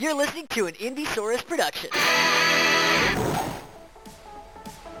You're listening to an Indiesaurus production.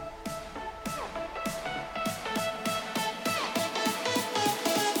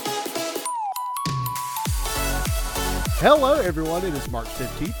 Hello, everyone. It is March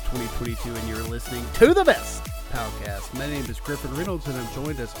 15th, 2022, and you're listening to the best podcast. My name is Griffin Reynolds, and I'm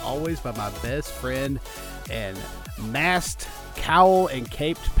joined, as always, by my best friend and masked, cowl, and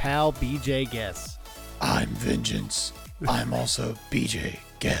caped pal, BJ Guest. I'm Vengeance. I'm also BJ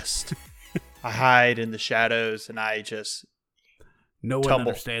Guest. I hide in the shadows, and I just No one tumble.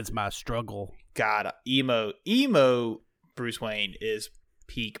 understands my struggle. God, emo Bruce Wayne is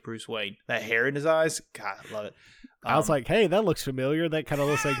peak Bruce Wayne. That hair in his eyes, God, I love it. I was like, hey, that looks familiar. That kind of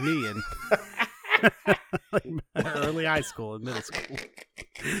looks like me in like early high school and middle school.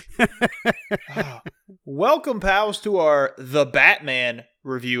 Welcome, pals, to our The Batman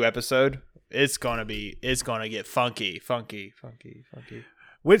review episode. It's gonna get funky.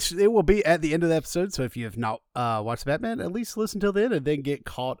 Which it will be at the end of the episode. So if you have not watched Batman, at least listen till the end and then get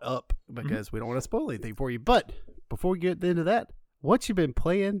caught up because we don't want to spoil anything for you. But before we get into that, what you been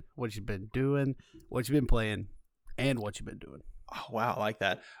playing, what you been doing, what you been playing, and what you been doing. Oh, wow, I like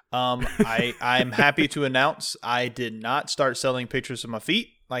that. I'm happy to announce I did not start selling pictures of my feet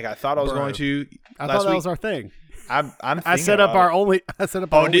like I thought I was going to. I thought that was our thing. I set up our only. I set up.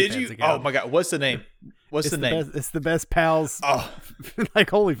 Oh, our did OnlyFans you? account. Oh my God, what's the name? What's the name? Best, it's the best pals. Oh,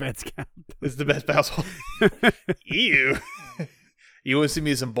 like OnlyFans account. It's the best pals. Ew. You want to see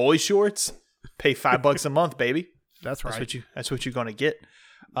me in some boy shorts? Pay $5 a month, baby. That's right. That's what you're gonna get.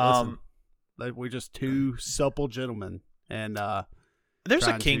 Listen, like we're just two supple gentlemen, and there's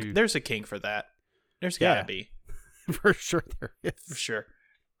a kink. There's a kink for that. There's gotta be. For sure there is. For sure.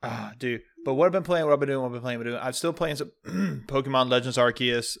 Dude. But what I've been playing, I'm still playing some Pokemon Legends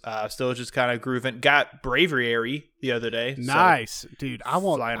Arceus. Still just kind of grooving. Got Braviary the other day. Nice, dude.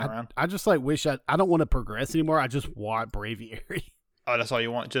 Around. I just like wish I don't want to progress anymore. I just want Braviary. Oh, that's all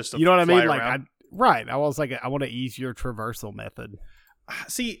you want? Just to you know what I mean? Like around? Right. I was like, I want to ease your traversal method.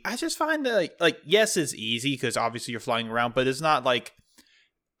 See, I just find that like yes, it's easy because obviously you're flying around, but it's not like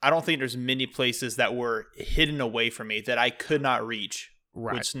I don't think there's many places that were hidden away from me that I could not reach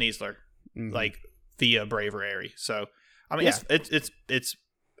with Sneasler, like via Braviary. So I mean, it's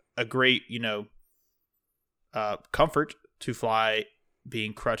a great comfort to fly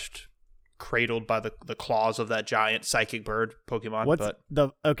being cradled by the claws of that giant psychic bird Pokemon.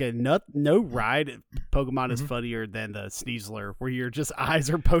 No ride Pokemon is funnier than the Sneasler, where your just eyes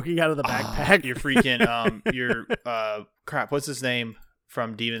are poking out of the backpack. You're freaking crap. What's his name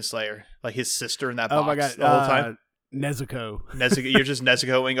from Demon Slayer? Like his sister in that box. Oh my God, the whole time. Nezuko. You're just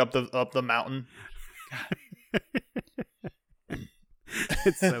Nezukoing up the mountain.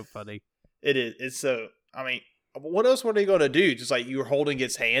 It's so funny. It is. It's so. I mean, what else were they going to do? Just like you were holding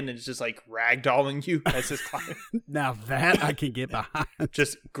its hand and it's just like ragdolling you as his client. Now that I can get behind.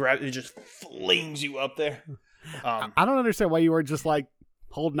 Just grab it, just flings you up there. I don't understand why you were just like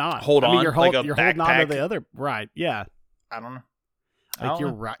holding on. I mean, you're like holding on to the other. Right. Yeah. I don't know.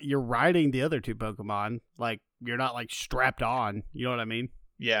 Like you're riding the other two Pokemon. Like you're not like strapped on. You know what I mean?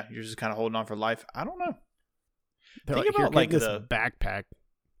 Yeah. You're just kind of holding on for life. I don't know. Think about like this backpack.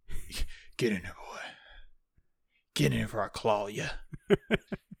 Get in there, boy. Get in here for I claw you.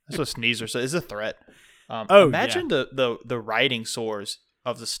 That's what Sneasler says. It's a threat. Imagine the riding sores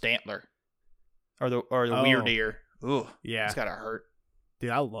of the Stantler or the Weird Ear. Ooh, yeah, it's gotta hurt. Dude,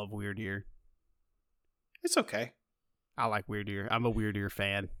 I love Weird Ear. It's okay. I like Weird Ear. I'm a Weird Ear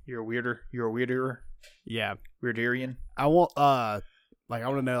fan. You're a weirder. Yeah, Weird Earian. I want I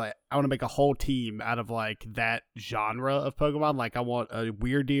want to know. Like, I want to make a whole team out of like that genre of Pokemon. Like, I want a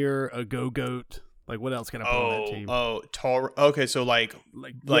Weird Ear, a Go-Goat. Like, what else can I put on that team? Okay, so like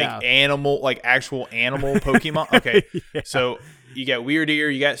animal, like actual animal Pokemon. Okay, yeah. So you got Weird Ear,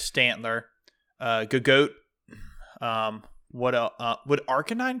 you got Stantler, Go-Goat. What else? Would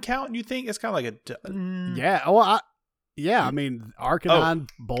Arcanine count? You think it's kind of like a yeah? Well, I mean Arcanine,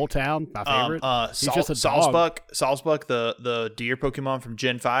 Boltown, my favorite. He's just a dog. Sawsbuck, the deer Pokemon from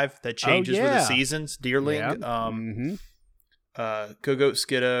Gen 5 that changes with the seasons. Deerling. Yeah. Go-Goat,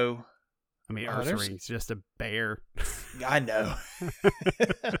 Skiddo. I mean, Ursaring's just a bear. I know.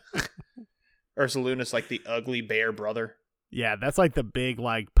 Ursaluna's like the ugly bear brother. Yeah, that's like the big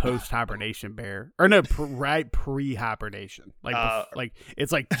like post-hibernation bear. Or no, pre-hibernation. Like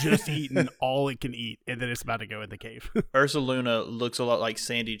it's like just eating all it can eat, and then it's about to go in the cave. Ursaluna looks a lot like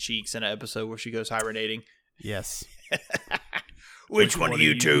Sandy Cheeks in an episode where she goes hibernating. Yes. Which one of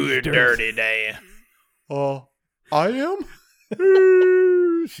you two is dirty, Dan? Oh, I am?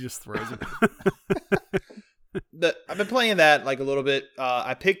 She just throws it. I've been playing that like a little bit.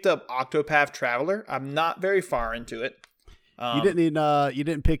 I picked up Octopath Traveler. I'm not very far into it. You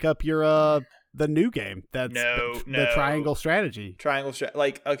didn't pick up your the new game. That's the triangle strategy.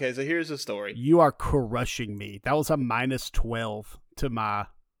 Like, okay, so here's the story. You are crushing me. That was a -12 to my.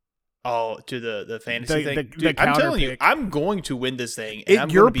 Oh, to the fantasy thing. Dude, I'm telling you, I'm going to win this thing.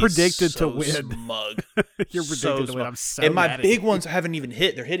 And you're predicted to win. Smug. You're predicted to win. I'm so and my mad big ones haven't even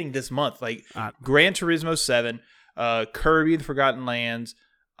hit. They're hitting this month. Like Gran Turismo 7, Kirby and the Forgotten Lands,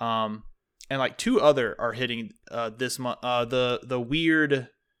 and like 2 other are hitting this month. The weird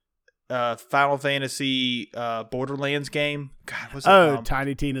Final Fantasy Borderlands game. God, what's it?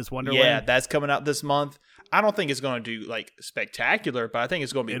 Tiny Tina's Wonderland. Yeah, that's coming out this month. I don't think it's going to do like spectacular, but I think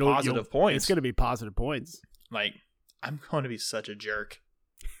it's going to be positive points. It's going to be positive points. Like, I'm going to be such a jerk.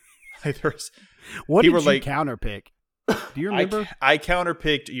 Like, what did you counterpick? Do you remember? I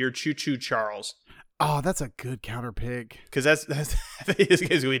counterpicked your Choo Choo Charles. Oh, that's a good counterpick. Because that's I think this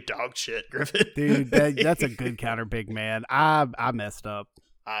game's going to be dog shit, Griffin. Dude, that's a good counterpick, man. I messed up.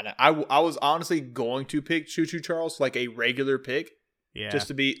 I know. I was honestly going to pick Choo Choo Charles, like a regular pick. Yeah. Just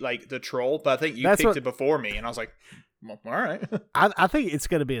to be like the troll, but I think you picked it before me, and I was like, well, all right. I think it's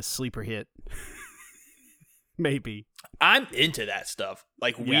going to be a sleeper hit. Maybe. I'm into that stuff.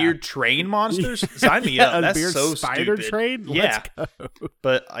 Like weird train monsters. Sign me up. That's weird so spider stupid. Train? Yeah. Let's go.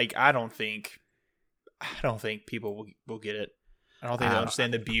 But like I don't think people will get it. I don't think they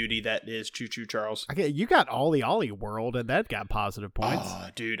understand the beauty that is Choo Choo Charles. Okay, you got Ollie Ollie World, and that got positive points. Oh,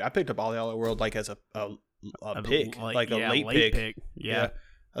 dude, I picked up Ollie Ollie World like as a pick, like a late pick. Yeah.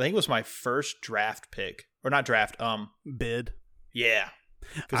 I think it was my first draft pick, or not draft. Bid. Yeah,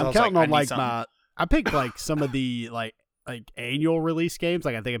 I'm counting on like I picked like some of the like annual release games.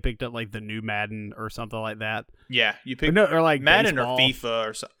 Like I think I picked up like the new Madden or something like that. Yeah, you picked or like Madden baseball. or FIFA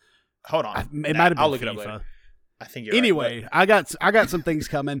or something. Hold on, it might have been I'll look FIFA. it up later. I think you're anyway, right, I got some things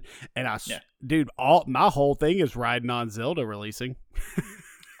coming, and dude, my whole thing is riding on Zelda releasing.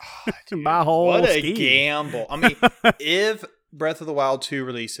 Oh, dude, my whole what a scheme. gamble! I mean, if Breath of the Wild 2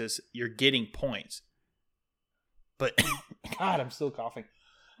 releases, you're getting points. But God, I'm still coughing.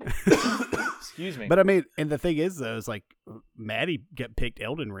 Excuse me. But I mean, and the thing is, though, is like Maddie picked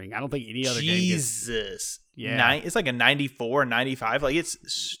Elden Ring. I don't think any other game. Jesus, yeah, it's like a 94, 95. Like it's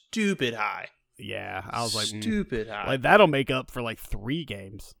stupid high. Yeah, I was like stupid high. Like that'll make up for like 3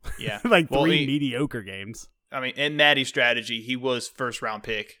 games. Yeah, like 3 mediocre games. I mean, in Maddie's strategy, he was first round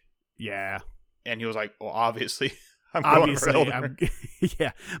pick. Yeah, and he was like, "Well, obviously, I'm going for Elden Ring."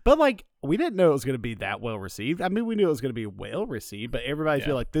 Yeah, but like we didn't know it was going to be that well received. I mean, we knew it was going to be well received, but everybody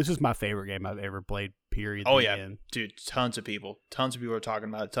feel like this is my favorite game I've ever played. Period. Oh yeah, dude, tons of people are talking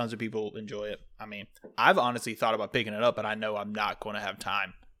about it. Tons of people enjoy it. I mean, I've honestly thought about picking it up, but I know I'm not going to have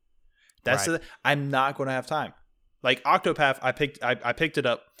time. I'm not going to have time. Like Octopath, I picked it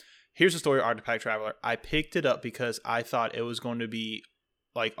up. Here's the story of Octopath Traveler. I picked it up because I thought it was going to be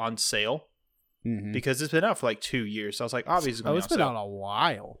like on sale because it's been out for like 2 years. So I was like, obviously, it's been out a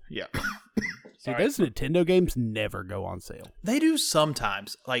while. Yeah. Dude, those Nintendo games never go on sale. They do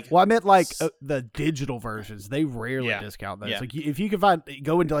sometimes. Like, well, I meant like the digital versions. They rarely discount those. Yeah. Like if you can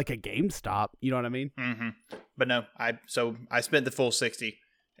go into like a GameStop, you know what I mean? Mm-hmm. But no, I spent the full 60,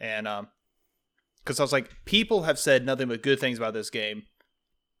 and because I was like, people have said nothing but good things about this game.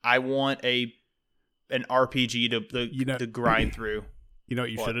 I want an RPG to grind through. You know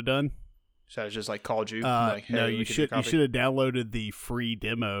what you should have done? Should I just like called you? Like, hey, no, you should have downloaded the free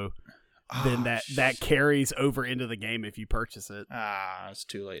demo. Then that carries over into the game if you purchase it. It's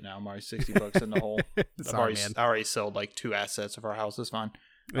too late now. I'm already $60 in the hole. Sorry, man. I already sold like 2 assets of our house. It's fine.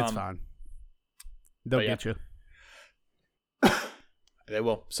 It's fine. They'll get you. They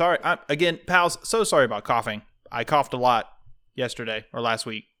will. Sorry. Again, pals, so sorry about coughing. I coughed a lot yesterday or last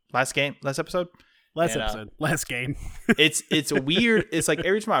week. Last episode? Last game. It's a weird, it's like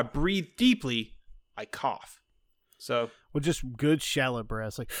every time I breathe deeply, I cough. So. Well, just good shallow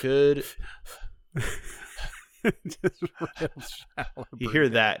breaths. Like good. Just real shallow you hear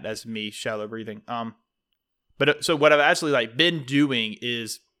that? That's me shallow breathing. But so what I've actually like been doing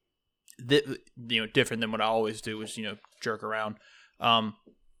is, different than what I always do is jerk around.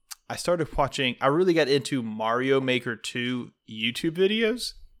 I started watching. I really got into Mario Maker 2 YouTube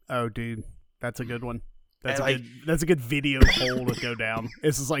videos. Oh, dude, that's a good one. That's a good video hole to go down.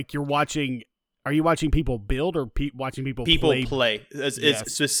 It's just like you're watching. Are you watching people build or watching people play?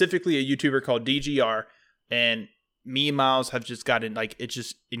 It's specifically a YouTuber called DGR, and me and Miles have just gotten like it's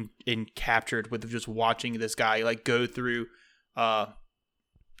just in captured with just watching this guy like go through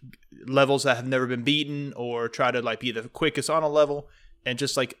levels that have never been beaten or try to like be the quickest on a level, and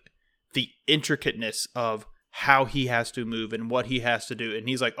just like the intricateness of how he has to move and what he has to do. And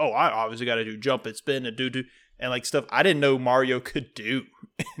he's like, oh, I obviously got to do jump and spin and do and like stuff I didn't know Mario could do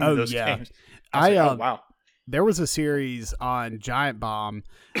in those games. I was like, oh, wow. There was a series on Giant Bomb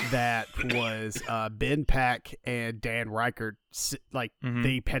that was Ben Pack and Dan Reichert. Like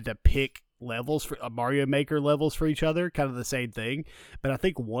they had to pick levels for Mario Maker levels for each other, kind of the same thing. But I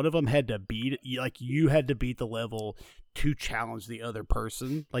think one of them had to beat, like you had to beat the level to challenge the other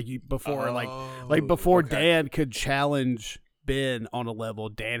person. Like before Dan could challenge Ben on a level,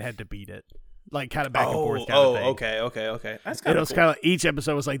 Dan had to beat it. Like kind of back and forth kind of thing. Okay. That's kind of cool. It was kind of each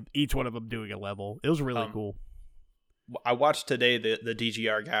episode was like each one of them doing a level. It was really cool. I watched today the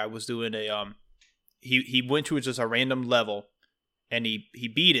DGR guy was doing a he went to just a random level and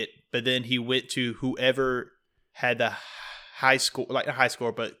he beat it, but then he went to whoever had the high score, like a high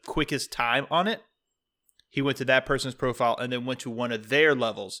score, but quickest time on it. He went to that person's profile and then went to one of their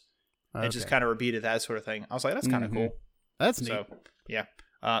levels and just kind of repeated that sort of thing. I was like, that's kind of cool. That's neat. So, yeah.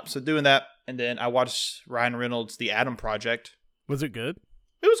 So doing that, and then I watched Ryan Reynolds' The Adam Project. Was it good?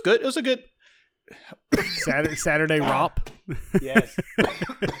 It was good. It was a good Saturday romp. Yes.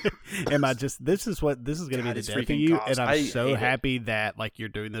 This is going to be the death of you, and I'm so happy that like you're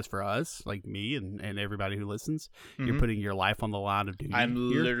doing this for us, like me and everybody who listens. You're putting your life on the line of duty. I'm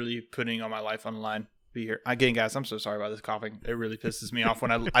literally putting all my life on the line. Be here again, guys. I'm so sorry about this coughing. It really pisses me off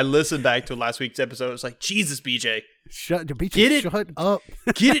when I listened back to last week's episode. It's like, Jesus, BJ, shut up,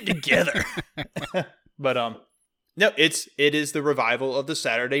 get it together. But no, it is the revival of the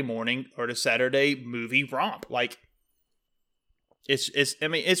Saturday morning or the Saturday movie romp. Like it's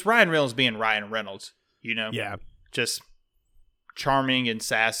Ryan Reynolds being Ryan Reynolds. You know, just charming and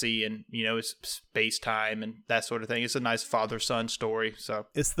sassy, and it's space time and that sort of thing. It's a nice father-son story. So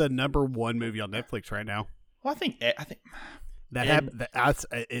it's the number one movie on Netflix right now. Well, I think that happened. I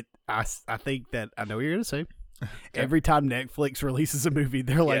think that I know what you're gonna say. Okay. Every time Netflix releases a movie,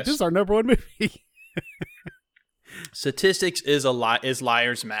 they're like, "This is our number one movie." Statistics is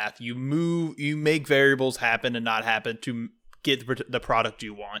liar's math. You make variables happen and not happen to get the product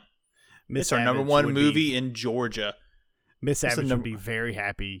you want. It's our number one movie in Georgia. Miss Savage would be very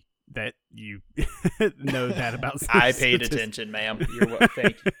happy that you know that about. I paid attention, ma'am.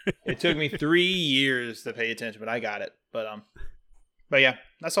 Thank you. It took me 3 years to pay attention, but I got it. But yeah,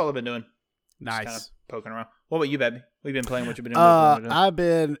 that's all I've been doing. Nice, just kind of poking around. What about you, baby? We've been playing. What you've been doing? I've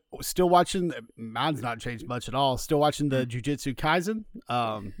been still watching. Mine's not changed much at all. Still watching the Jujutsu Kaisen.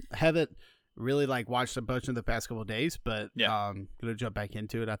 Haven't really watched a bunch in the past couple of days, but gonna jump back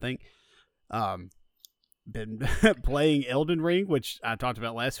into it. I think. Been playing Elden Ring, which I talked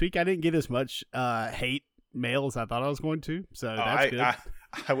about last week. I didn't get as much hate mail as I thought I was going to, so that's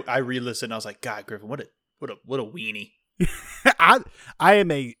good. I re-listened. I was like, God, Griffin, what a weenie. I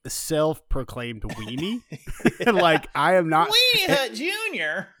am a self-proclaimed weenie. I am not Weenie Hut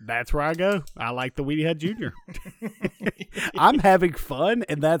Junior. That's where I go. I like the Weenie Hut Junior. I'm having fun,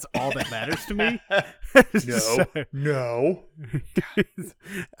 and that's all that matters to me. No.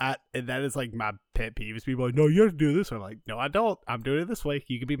 And that is my pet peeve. Is people are like, no, you have to do this. I'm like, no, I don't. I'm doing it this way.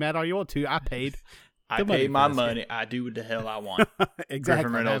 You can be mad all you want to. I paid. I paid my money. I do what the hell I want.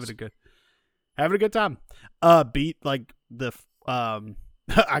 Exactly. Having a good time. Beat the I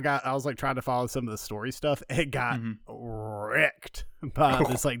was trying to follow some of the story stuff. It got wrecked by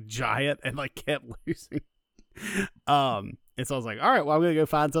this giant and kept losing. And so I was like, all right, well, I'm gonna go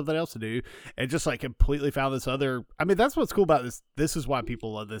find something else to do, and just completely found this other. I mean, that's what's cool about this. This is why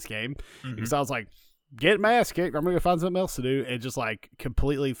people love this game, because I was like, get my ass kicked. I'm gonna go find something else to do, and just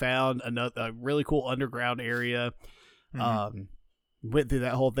completely found a really cool underground area. Went through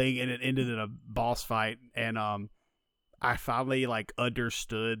that whole thing, and it ended in a boss fight, and I finally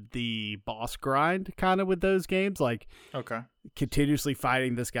understood the boss grind kind of with those games, continuously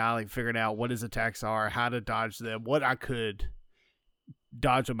fighting this guy, figuring out what his attacks are, how to dodge them, what I could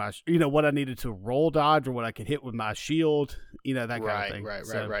dodge with my, what I needed to roll dodge, or what I could hit with my shield, that kind of thing.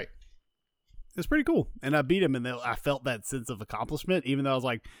 Right. It's pretty cool, and I beat him, and I felt that sense of accomplishment, even though I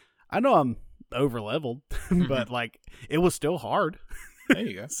was I know I'm over leveled, but it was still hard. There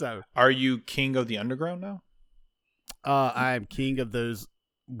you go. So, are you king of the underground now? I am king of those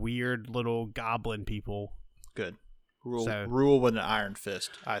weird little goblin people. Good. Rule with an iron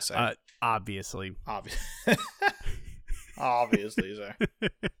fist, I say. Obviously. Obviously, sir.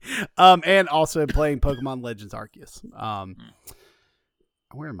 And also playing Pokemon Legends Arceus.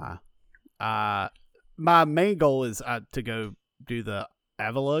 Where am I? My main goal is to go do the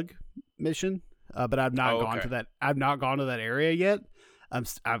Avalugg mission, but I've not gone to that. I've not gone to that area yet.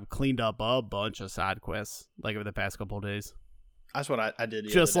 I've cleaned up a bunch of side quests over the past couple of days. That's what I did.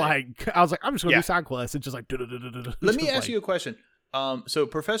 Just like I was like, I'm just gonna do side quests and just like. Let me ask you a question. So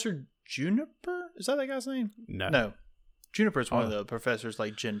Professor Juniper, is that guy's name? No. Juniper is one of the professors,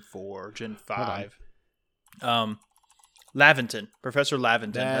 like Gen 4, Gen 5. Laventon, Professor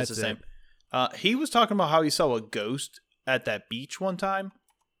Laventon. That's his name. He was talking about how he saw a ghost at that beach one time.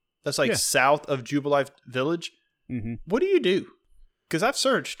 That's south of Jubilife Village. Mm-hmm. What do you do? Because I've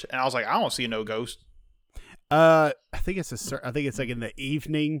searched and I was like, I don't see no ghost. I think it's like in the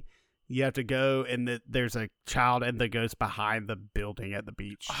evening. You have to go, and there's a child and the ghost behind the building at the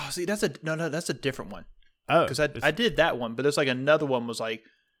beach. Oh, see, that's a different one. Oh, because I did that one, but there's like another one was like,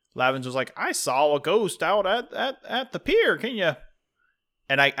 Lavins was like, I saw a ghost out at the pier. Can you?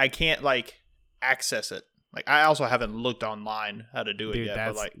 And I can't like access it. Like I also haven't looked online how to do it yet.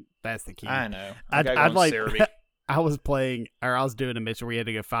 But like that's the key. I know. I'd like. I was doing a mission where you had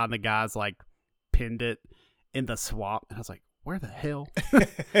to go find the guys like pinned it in the swamp, and I was like, where the hell?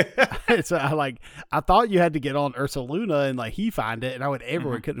 So I thought you had to get on Ursa Luna and like he find it, and I went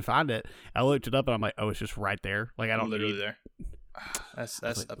everywhere, couldn't find it. I looked it up and I'm like, oh, it's just right there. Like I don't literally need there. That's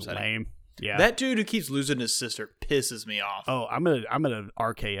like, upsetting. Lame. Yeah, that dude who keeps losing his sister pisses me off. Oh, I'm gonna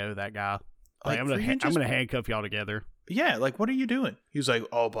RKO that guy. Like, I'm gonna handcuff y'all together. Yeah, like what are you doing? He was like,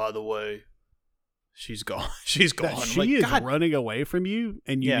 oh, by the way, she's gone. She's gone. She is running away from you,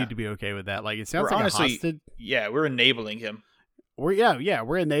 and you need to be okay with that. Like it sounds like honestly, a hostage. Yeah, we're enabling him.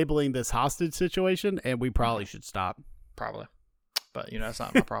 We're enabling this hostage situation, and we probably should stop. Probably, but that's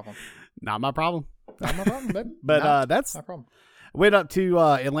not my problem. Not my problem. Not my problem, babe. But that's my problem. Went up to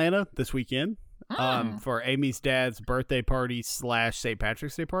Atlanta this weekend for Amy's dad's birthday party / St.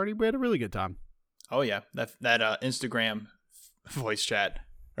 Patrick's Day party. We had a really good time. Oh yeah, that Instagram voice chat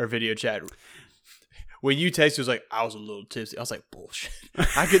or video chat. When you texted, it was like, I was a little tipsy. I was like, bullshit.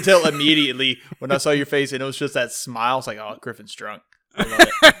 I could tell immediately when I saw your face, and it was just that smile. I was like, oh, Griffin's drunk. I love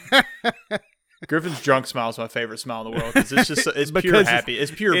it. Griffin's drunk smile is my favorite smile in the world because it's just it's pure happy. It's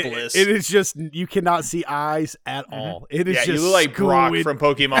pure bliss. It is just, you cannot see eyes at all. It is just you look like Brock from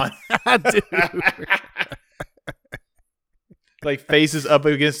Pokemon. I do. Like faces up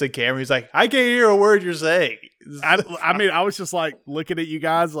against the camera. He's like, I can't hear a word you're saying. I mean, I was just like looking at you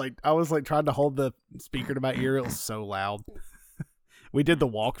guys. Like I was like trying to hold the speaker to my ear. It was so loud. We did the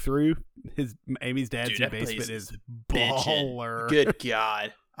walkthrough. Amy's dad's basement is baller. Good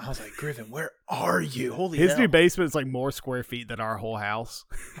God. I was like, Griffin, where are you? Holy hell. His new basement is like more square feet than our whole house.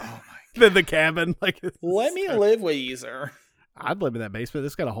 Oh my God. Than the cabin. Like, let me live with you, sir. I'd live in that basement.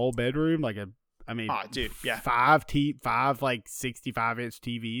 It's got a whole bedroom. Like dude, yeah. Five like 65-inch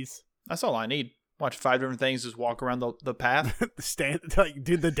TVs. That's all I need. Watch 5 different things. Just walk around the path.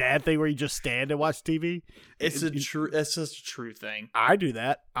 Do the dad thing where you just stand and watch TV. It's just a true thing. I do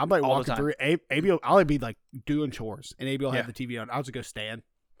that. I'm like all walking through. I'll be like doing chores, and Abby will have the TV on. I'll just go stand.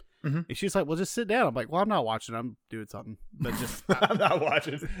 Mm-hmm. And she's like, "Well, just sit down." I'm like, "Well, I'm not watching. I'm doing something." But just I'm not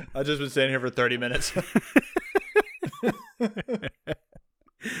watching. I've just been standing here for 30 minutes.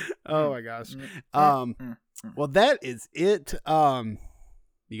 Oh my gosh. Well, that is it.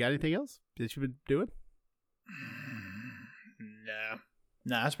 You got anything else that you've been doing?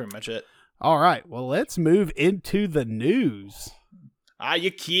 No, that's pretty much it. All right. Well, let's move into the news. Are you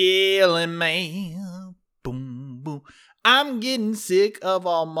killing me? Boom, boom. I'm getting sick of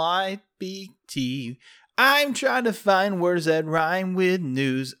all my big T. I'm trying to find words that rhyme with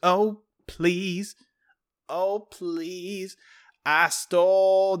news. Oh, please. Oh, please. I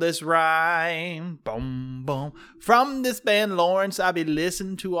stole this rhyme, boom, boom, from this band Lawrence I be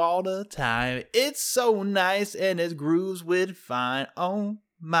listening to all the time. It's so nice and it grooves with fine. Oh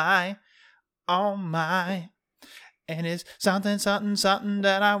my, and it's something, something, something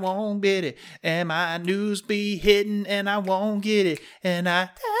that I won't get it. And my news be hitting and I won't get it. And I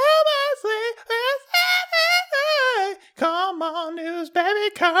tell myself, come on news,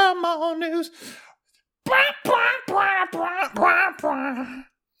 baby, come on news.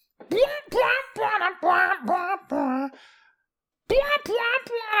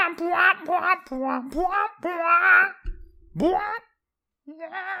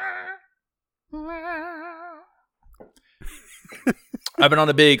 I've been on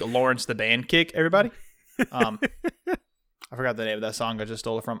a big Lawrence the Band kick, everybody. I forgot the name of that song I just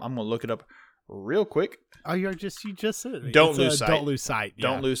stole it from. I'm going to look it up real quick. Oh, you just said it. Don't lose sight. Don't lose sight. Yeah.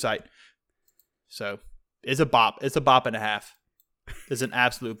 Don't lose sight. So, it's a bop. It's a bop and a half. It's an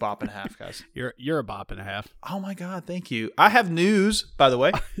absolute bop and a half, guys. You're a bop and a half. Oh my God, thank you. I have news, by the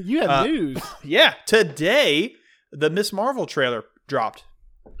way. You have news? Yeah. Today, the Miss Marvel trailer dropped.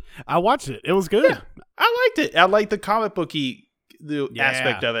 I watched it. It was good. Yeah, I liked it. I liked the comic booky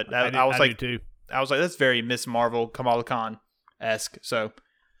aspect of it. I was like, that's very Miss Marvel, Kamala Khan. esque. So,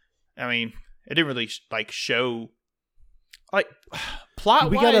 I mean, it didn't really show like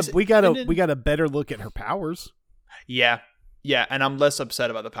plot wise. We got a better look at her powers. Yeah, and I'm less upset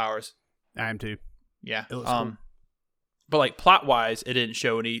about the powers. I am too. Yeah, it looks cool. But like plot wise, it didn't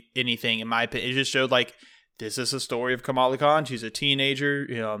show anything in my opinion. It just showed like this is a story of Kamala Khan. She's a teenager.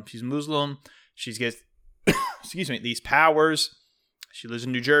 She's Muslim. She gets these powers. She lives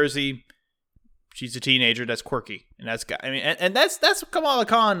in New Jersey. She's a teenager that's quirky, and that's that's Kamala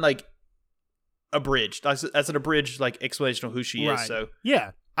Khan like abridged. That's an abridged like explanation of who she is. So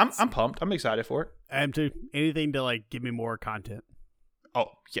yeah, I'm pumped. I'm excited for it. I am too. Anything to like give me more content. Oh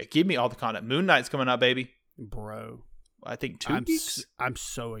yeah, give me all the content. Moon Knight's coming out, baby. Bro, I think 2 weeks. I'm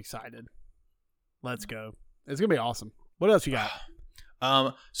so excited. Let's go. It's gonna be awesome. What else you got?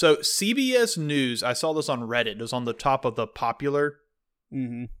 So CBS News. I saw this on Reddit. It was on the top of the popular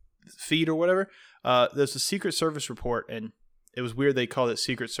feed or whatever. There's a Secret Service report, and it was weird they called it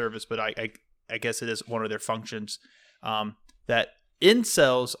Secret Service, but I guess it is one of their functions. That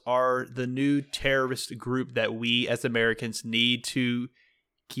incels are the new terrorist group that we as Americans need to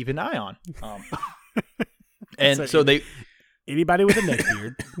keep an eye on. And so anybody with a neck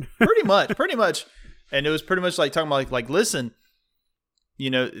beard, pretty much. And it was pretty much like talking about like listen,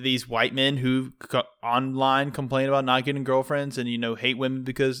 these white men who online complain about not getting girlfriends and, hate women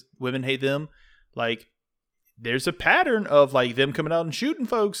because women hate them. Like there's a pattern of like them coming out and shooting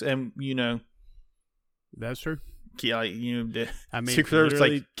folks. And, that's true. Yeah. Secret Service,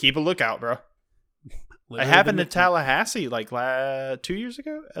 like keep a lookout, bro. It happened in Tallahassee like 2 years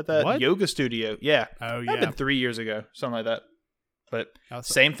ago at that yoga studio. Yeah. Oh, yeah. Happened 3 years ago, something like that. But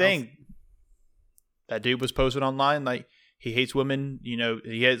same thing. That dude was posted online like he hates women.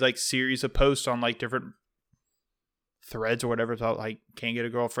 He has like series of posts on like different threads or whatever about like can't get a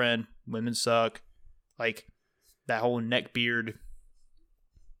girlfriend, women suck, like that whole neck beard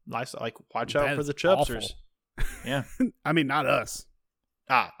lifestyle. Like watch out for the chubsters. Yeah, I mean not us.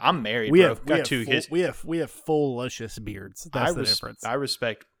 I'm married. We bro. have got two kids. We have full luscious beards. That's the difference. I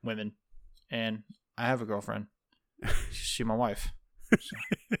respect women, and I have a girlfriend. She's my wife. So.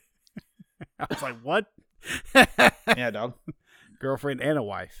 I was like, what? Yeah, dog. Girlfriend and a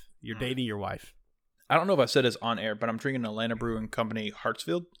wife. You're dating your wife. I don't know if I said this on air, but I'm drinking Atlanta Brewing Company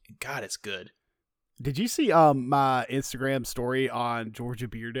Hartsfield. God, it's good. Did you see my Instagram story on Georgia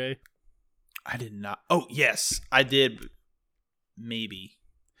Beer Day? I did not. Oh, yes, I did. Maybe.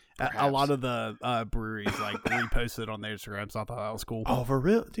 A lot of the breweries like reposted on their Instagram, so I thought that was cool. Oh, for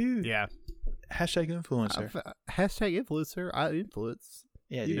real? Dude. Yeah. Hashtag influencer. Hashtag influencer. I influence.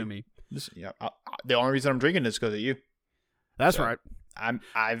 Yeah, you know me. The only reason I'm drinking is because of you. That's right. I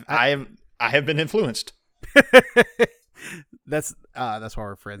have been influenced. That's why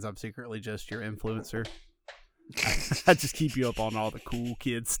we're friends. I'm secretly just your influencer. I just keep you up on all the cool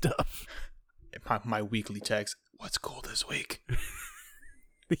kid stuff. My weekly text. What's cool this week?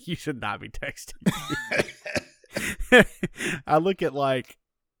 You should not be texting me. I look at like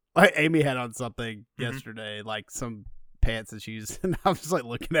Amy had on something yesterday, like some pants and shoes, and I was just like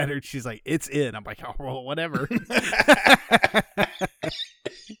looking at her and she's like, it's in. I'm like, oh well, whatever.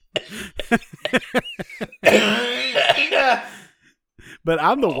 But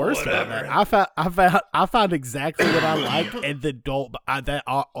I'm the worst about that. I found exactly what I like and then don't that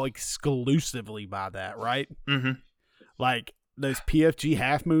exclusively buy that, right? Mm-hmm. Like those PFG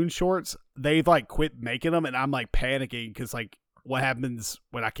Half Moon shorts, they've like quit making them, and I'm like panicking because like what happens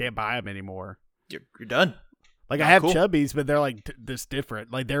when I can't buy them anymore? You're done. Like I have chubbies, but they're like this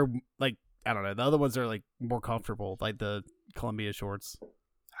different. Like they're like I don't know. The other ones are like more comfortable, like the Columbia shorts.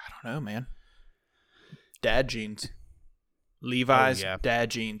 I don't know, man. Dad jeans, Levi's dad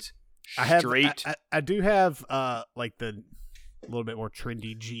jeans. I do have like the little bit more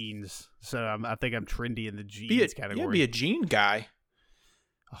trendy jeans, so I think I'm trendy in the jeans category. Yeah, be a jean guy.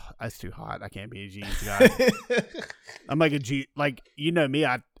 Oh, that's too hot. I can't be a jeans guy. I'm like a jean. Like you know me,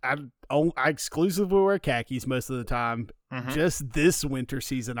 I exclusively wear khakis most of the time. Mm-hmm. Just this winter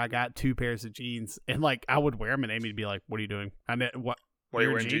season, I got 2 pairs of jeans, and like I would wear them, and Amy'd be like, "What are you doing? What are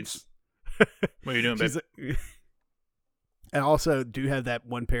you wearing jeans? What are you doing, babe?" I also do have that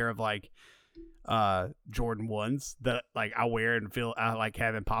one pair of like Jordan 1s that like I wear and feel I like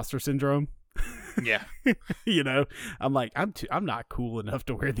have imposter syndrome. Yeah. You know, I'm like I'm not cool enough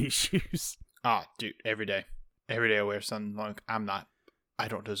to wear these shoes. Oh, dude, every day I wear something like I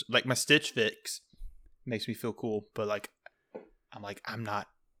don't do like my Stitch Fix makes me feel cool, but like I'm not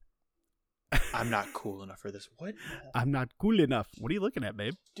cool enough for this. What? I'm not cool enough. What are you looking at,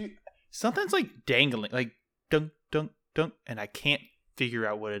 babe? Dude, something's like dangling, like dunk dunk dunk, and I can't figure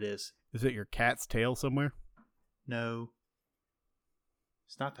out what it is. Is it your cat's tail somewhere? No.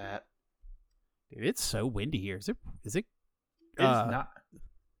 It's not that. Dude, it's so windy here. Is it? It's not.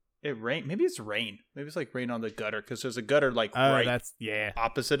 It rain. Maybe it's rain. Maybe it's like rain on the gutter because there's a gutter like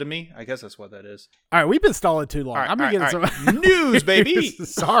opposite of me. I guess that's what that is. All right, we've been stalling too long. I'm gonna get some news, baby.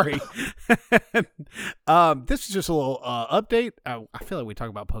 Sorry. This is just a little update. I feel like we talk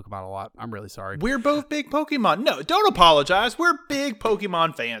about Pokemon a lot. I'm really sorry. We're both big Pokemon. No, don't apologize. We're big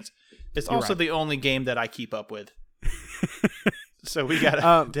Pokemon fans. It's also the only game that I keep up with. So we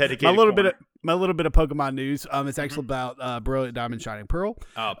gotta dedicate my little bit of Pokemon news. It's actually about Brilliant Diamond Shining Pearl.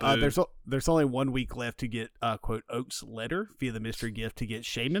 There's only 1 week left to get quote Oak's letter via the mystery gift to get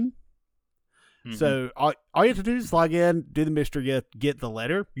Shaman. Mm-hmm. So all you have to do is log in, do the mystery gift, get the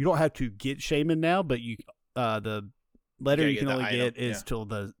letter. You don't have to get Shaman now, but you the letter you can only get is till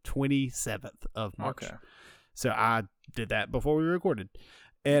the 27th of March. Okay. So I did that before we recorded,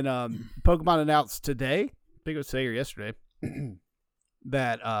 and Pokemon announced today, I think it was today or yesterday,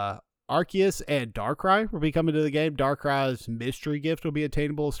 that Arceus and Darkrai will be coming to the game. Darkrai's mystery gift will be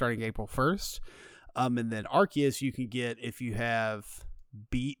attainable starting April 1st. And then Arceus you can get if you have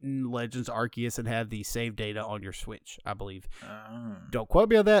beaten Legends Arceus and have the save data on your Switch, I believe. Don't quote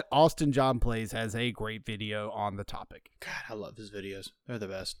me on that. Austin John Plays has a great video on the topic. God, I love his videos. They're the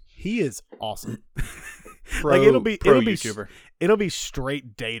best. He is awesome. It'll be YouTuber. It'll be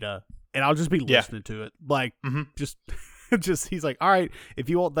straight data, and I'll just be listening to it. Like, just he's like, all right, if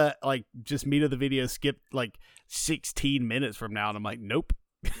you want that, like, just me to the video, skip like 16 minutes from now, and I'm like, nope.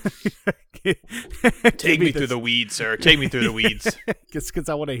 Take me through the weeds, sir. Take me through the weeds. Just because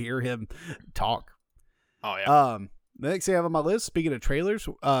I want to hear him talk. Oh yeah. The next thing I have on my list, speaking of trailers,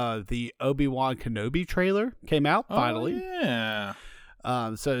 the Obi-Wan Kenobi trailer came out finally. Oh,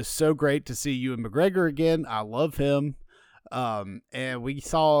 yeah. So great to see Ewan McGregor again. I love him. And we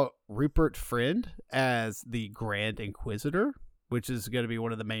saw Rupert Friend as the Grand Inquisitor, which is going to be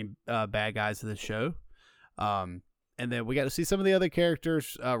one of the main bad guys of the show. And then we got to see some of the other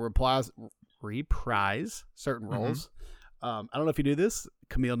characters reprise certain roles. I don't know if you knew this.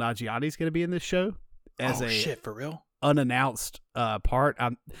 Kumail Nanjiani is going to be in this show as for real? Unannounced part.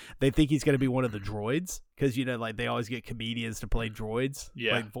 They think he's going to be one of the droids because, you know, like they always get comedians to play droids,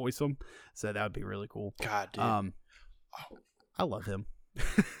 like voice them. So that would be really cool. God, dude. I love him.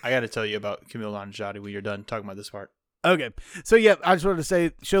 I got to tell you about Kumail Nanjiani when you're done talking about this part. Okay. So, yeah, I just wanted to say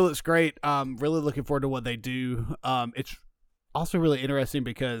the show looks great. Really looking forward to what they do. It's also really interesting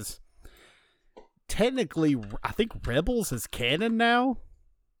because technically I think Rebels is canon now,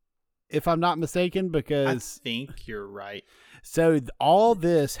 if I'm not mistaken, because I think you're right. So all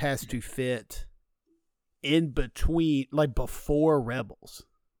this has to fit in between, like before Rebels.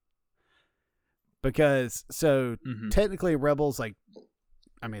 Because, technically Rebels, like,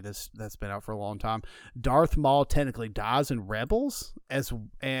 I mean, that's been out for a long time. Darth Maul technically dies in Rebels,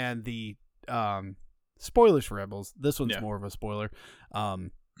 and the spoilers for Rebels. This one's more of a spoiler.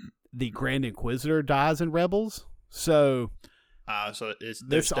 The Grand Inquisitor dies in Rebels, so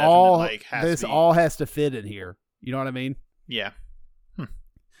this all has to fit in here. You know what I mean? Yeah.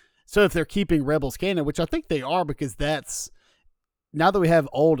 So if they're keeping Rebels canon, which I think they are, because that's now that we have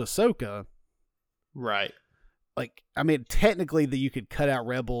old Ahsoka, right? Like, I mean, technically that you could cut out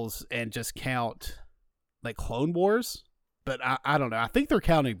Rebels and just count like Clone Wars, but I don't know. I think they're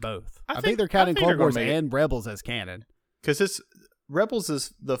counting both. I think they're counting Clone Wars and Rebels as canon. Because Rebels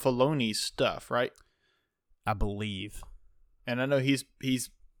is the Filoni stuff, right? I believe. And I know he's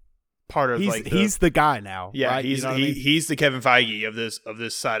part of he's the guy now. Yeah, right? He's the Kevin Feige of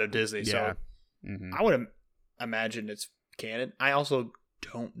this side of Disney. Yeah. So I would imagine it's canon. I also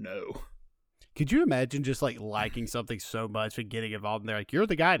don't know. Could you imagine just like liking something so much and getting involved in there? Like, you're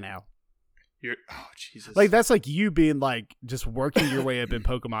the guy now. Oh, Jesus. Like, that's like you being like just working your way up in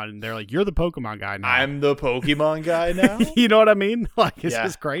Pokemon, and they're like, you're the Pokemon guy now. I'm the Pokemon guy now? You know what I mean? Like, it's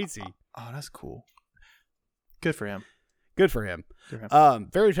just crazy. Oh, that's cool. Good for him. Good for him.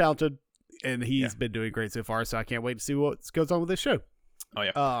 Very talented, and he's been doing great so far, so I can't wait to see what goes on with this show. Oh,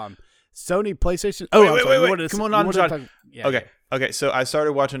 yeah. Sony, PlayStation. Wait. Come on, John. Okay, so I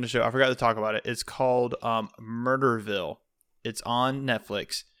started watching the show. I forgot to talk about it. It's called Murderville. It's on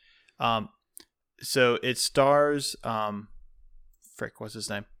Netflix. So it stars what's his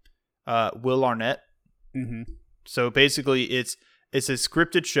name? Will Arnett. Mm-hmm. So basically, it's a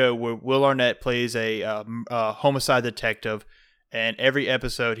scripted show where Will Arnett plays a homicide detective, and every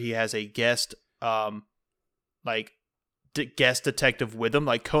episode he has a guest guest detective with him.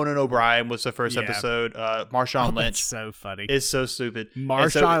 Like Conan O'Brien was the first episode. Marshawn Lynch. That's so funny. It's so stupid.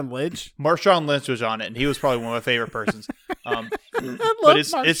 Marshawn Lynch? Marshawn Lynch was on it, and he was probably one of my favorite persons. But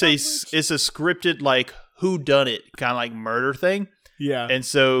it's a scripted, like, whodunit kind of like murder thing. Yeah. And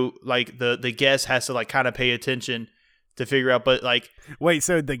so like the guest has to like kind of pay attention to figure out, but like wait,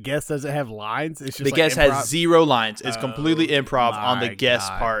 so the guest doesn't have lines? It's just the like guest improv? has 0 lines. It's completely improv on the guest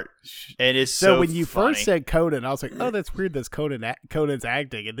God. part, and it's So so when you funny. first said Conan, I was like, "Oh, that's weird. That's Conan's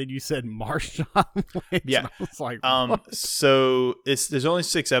acting." And then you said Marshawn Lynch. Yeah. And I was like, what? So there's only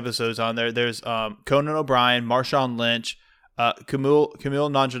 6 episodes on there. There's Conan O'Brien, Marshawn Lynch, Camille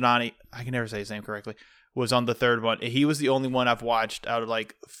Nanjiani. I can never say his name correctly. Was on the 3rd one. He was the only one I've watched out of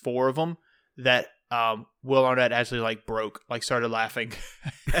like 4 of them that Will Arnett actually like broke, like started laughing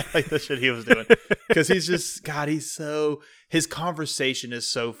at like the shit he was doing, because he's just his conversation is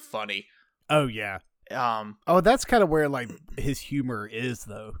so funny. Oh yeah. That's kind of where like his humor is,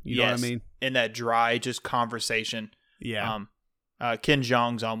 though. You know what I mean? In that dry just conversation. Yeah. Ken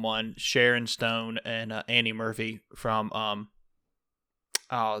Jeong's on one, Sharon Stone and Annie Murphy from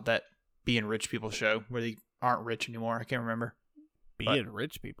that Being Rich People show where they aren't rich anymore. I can't remember.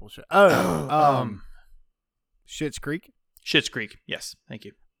 Rich People show. Oh, Schitt's Creek. Schitt's Creek. Yes, thank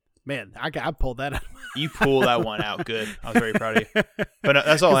you. Man, I pulled that out. You pulled that one out good. I was very proud of you. But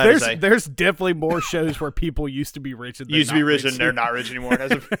that's all I have to say. There's definitely more shows where people used to be rich and they're not rich anymore.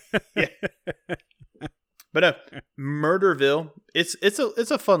 Yeah. But Murderville,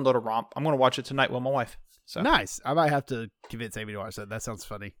 it's a fun little romp. I'm gonna watch it tonight with my wife. So nice. I might have to convince Amy to watch that. That sounds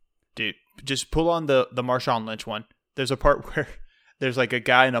funny. Dude, just pull on the Marshawn Lynch one. There's a part where there's like a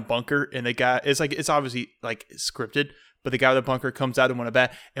guy in a bunker, and the guy it's obviously like scripted, but the guy with the bunker comes out and want a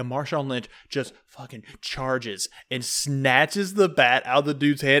bat, and Marshawn Lynch just fucking charges and snatches the bat out of the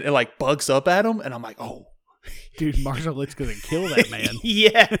dude's hand and like bugs up at him, and I'm like, oh. Dude, Marshawn Lynch gonna kill that man.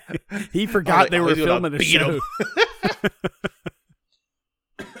 Yeah. He forgot they were filming a show.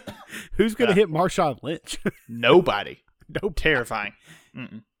 Who's gonna hit Marshawn Lynch? Nobody. Nope. Terrifying.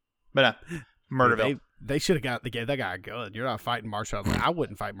 Mm-mm. But Murderville. They should have gave that guy a gun. You're not fighting Marshawn Lynch. I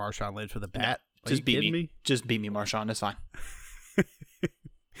wouldn't fight Marshawn Lynch with a bat. Just beat me. Just beat me, Marshawn. That's fine.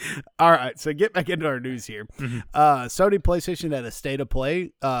 All right, so get back into our news here. Mm-hmm. Sony PlayStation had a State of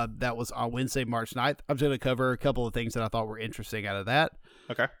Play that was on Wednesday, March 9th. I'm going to cover a couple of things that I thought were interesting out of that.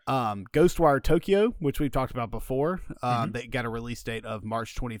 Okay. Ghostwire Tokyo, which we've talked about before, they got a release date of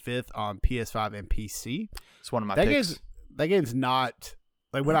March 25th on PS5 and PC. It's one of my picks. That game's not...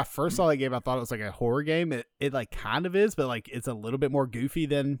 Like, when I first saw that game, I thought it was like a horror game. It like kind of is, but like it's a little bit more goofy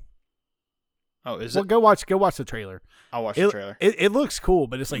than... Oh, is it? Go watch the trailer. I'll watch the trailer. It looks cool,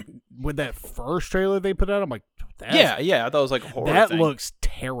 but it's like with that first trailer they put out, I'm like, yeah. I thought it was like a horror that thing. looks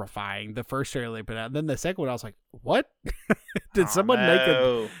terrifying. The first trailer they put out, and then the second one, I was like, what? Did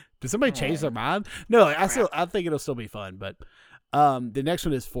somebody change their mind? No, I think it'll still be fun. But the next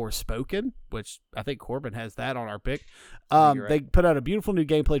one is Forspoken, which I think Corbin has that on our pick. Right. They put out a beautiful new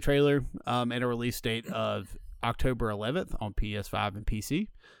gameplay trailer and a release date of October 11th on PS5 and PC.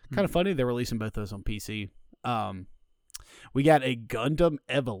 Kind of funny, they're releasing both those on PC. We got a Gundam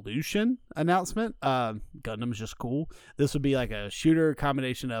Evolution announcement. Gundam's just cool. This would be like a shooter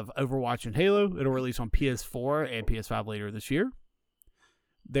combination of Overwatch and Halo. It'll release on PS4 and PS5 later this year.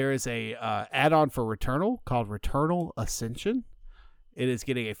 There is a add-on for Returnal called Returnal Ascension. It is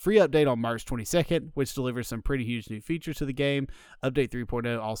getting a free update on March 22nd, which delivers some pretty huge new features to the game. Update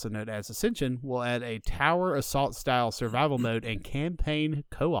 3.0, also known as Ascension, will add a tower assault-style survival mode and campaign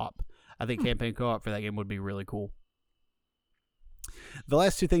co-op. I think campaign co-op for that game would be really cool. The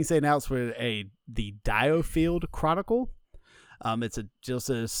last two things they announced were the Diofield Chronicle. It's just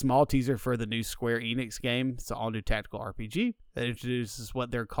a small teaser for the new Square Enix game. It's an all-new tactical RPG that introduces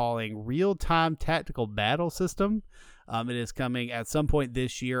what they're calling real-time tactical battle system. It is coming at some point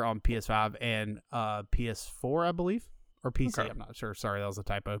this year on PS5 and PS4, I believe, or PC. Okay. I'm not sure. Sorry, that was a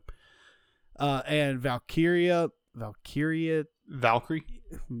typo. And Valkyrie. Hold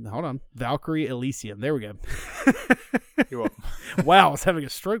on, Valkyrie Elysium. There we go. You're welcome. Wow, I was having a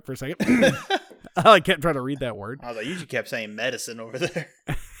stroke for a second. I kept trying to read that word. I was like, you kept saying medicine over there.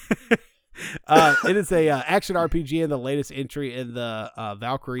 It is a action RPG and the latest entry in the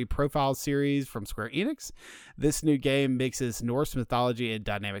Valkyrie Profile series from Square Enix. This new game mixes Norse mythology and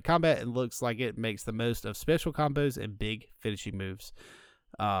dynamic combat and looks like it makes the most of special combos and big finishing moves.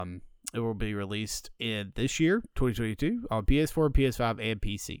 It will be released in this year, 2022, on PS4, PS5, and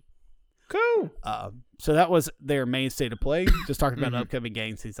PC. Cool. So that was their main state of play. Just talking about upcoming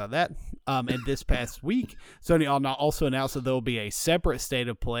games, things like that. And this past week, Sony also announced that there will be a separate state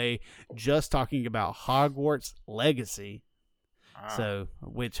of play just talking about Hogwarts Legacy. So,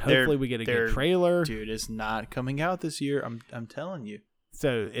 which hopefully we get a good trailer. Dude, it's not coming out this year. I'm telling you.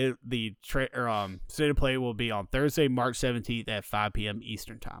 So the state of play will be on Thursday, March 17th at 5 p.m.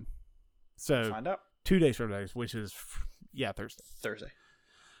 Eastern time. So find out. 2 days from now, which is Yeah, Thursday. Thursday.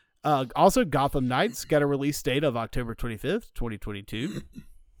 Also, Gotham Knights got a release date of October 25th, 2022.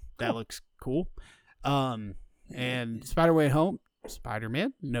 That looks cool. And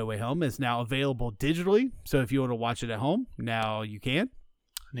Spider-Man No Way Home is now available digitally. So if you want to watch it at home, now you can.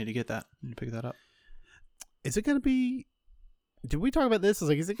 I need to get that. I need to pick that up. Is it going to be... Did we talk about this? Is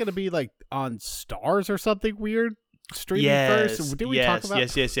it going to be like on Stars or something weird? Streaming first? Did we talk about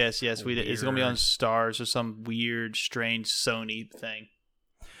Yes. We did. It's going to be on Stars or some weird, strange Sony thing.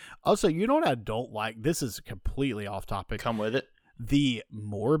 Also, you know what I don't like? This is completely off topic. Come with it. The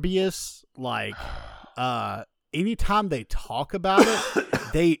Morbius, like, anytime they talk about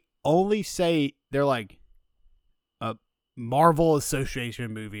it, they only say, they're like, a Marvel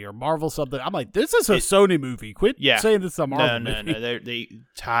Association movie or Marvel something. I'm like, this is a Sony movie. Quit saying this is a Marvel movie. No. They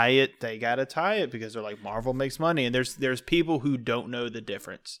tie it. They got to tie it because they're like, Marvel makes money. And there's people who don't know the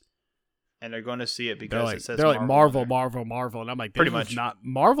difference. And they're going to see it because it says they're Marvel. Like Marvel. And I'm like, pretty much not.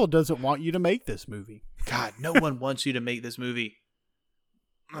 Marvel doesn't want you to make this movie. God, no one wants you to make this movie.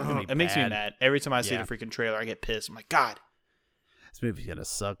 It makes me mad. Every time I see the freaking trailer, I get pissed. I'm like, God. This movie's going to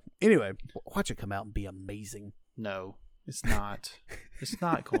suck. Anyway, watch it come out and be amazing. No, it's not. It's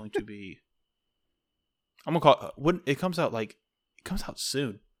not going to be. I'm going to call it. It comes out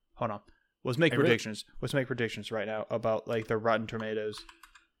soon. Hold on. Let's make predictions. Let's make predictions right now about like the Rotten Tomatoes.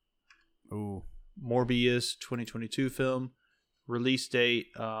 Ooh. Morbius 2022 film. Release date.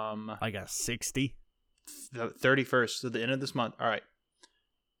 Like a 60? The 31st. So the end of this month. All right.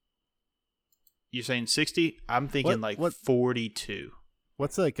 You're saying 60? I'm thinking like 42.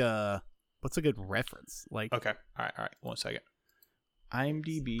 What's a good reference? Like okay. All right. 1 second.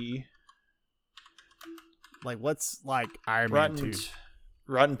 IMDb. Like what's like Iron Man 2?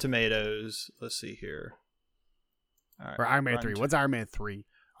 Rotten Tomatoes. Let's see here. All right. Or Iron Man 3. What's Iron Man 3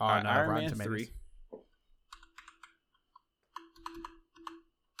 on Iron Rotten Man Tomatoes? 3.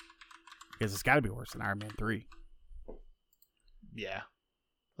 Because it's got to be worse than Iron Man 3. Yeah.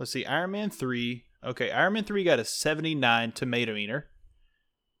 Let's see. Iron Man 3. Okay, Iron Man 3 got a 79 tomato meter.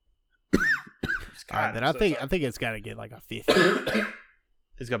 All right, then I think it's got to get like a 50.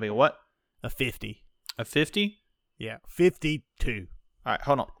 It's got to be a what? A 50. A 50? Yeah, 52. All right,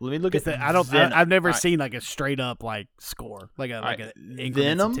 hold on. Let me look at that. I've never seen like a straight up like score, like an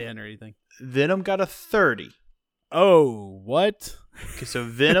increment of 10 or anything. Venom got a 30. Oh, what? Okay, so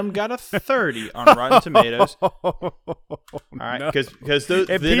Venom got a 30 on Rotten Tomatoes. All right, because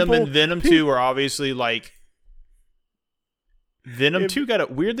Venom and Venom 2 are obviously like Venom 2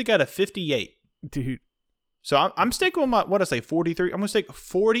 weirdly got a 58. Dude. So I'm sticking with my, what I say, 43. I'm gonna stick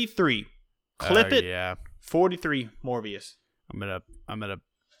 43. Clip it. Yeah. 43 Morbius. I'm gonna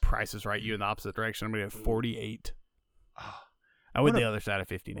Price is Right you in the opposite direction. I'm gonna go 48. I went the other side of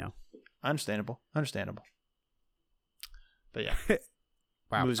 50 now. Understandable. But yeah.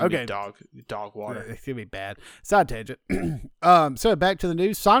 Wow. Okay. Dog water. It's gonna be bad. Side tangent. So back to the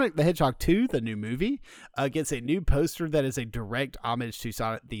news. Sonic the Hedgehog 2, the new movie, gets a new poster that is a direct homage to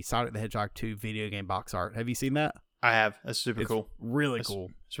Sonic the Hedgehog 2 video game box art. Have you seen that? I have. That's super cool. Really cool.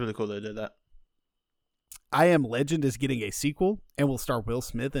 It's really cool they did that. I Am Legend is getting a sequel and will star Will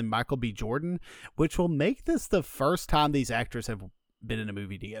Smith and Michael B. Jordan, which will make this the first time these actors have been in a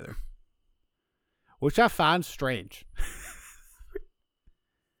movie together, which I find strange.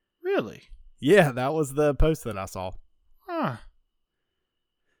 Really? Yeah, that was the post that I saw. Huh.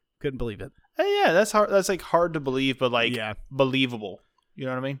 Couldn't believe it. Hey, yeah, that's hard. That's like hard to believe, but like believable. You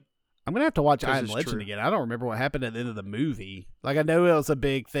know what I mean? I'm gonna have to watch I Am Legend again. I don't remember what happened at the end of the movie. Like I know it was a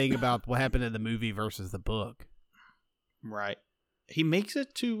big thing about what happened in the movie versus the book. Right. He makes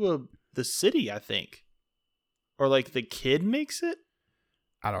it to the city, I think, or like the kid makes it.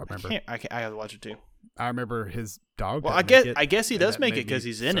 I don't remember. I gotta watch it too. I remember his dog. Well, I guess he does make it because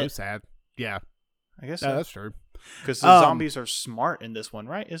he's in it. So sad. Yeah, I guess that's true. Because the zombies are smart in this one,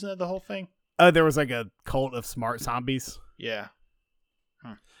 right? Isn't that the whole thing? There was like a cult of smart zombies. Yeah.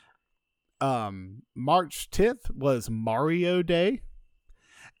 March 10th was Mario Day,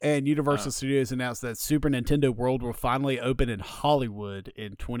 and Universal Studios announced that Super Nintendo World will finally open in Hollywood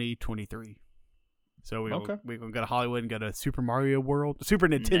in 2023. So we're gonna go to Hollywood and go to Super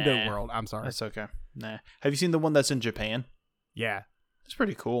Nintendo World. I'm sorry. That's okay. Nah. Have you seen the one that's in Japan? Yeah. It's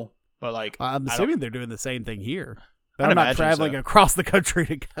pretty cool. But like I'm assuming they're doing the same thing here. But I'm not traveling across the country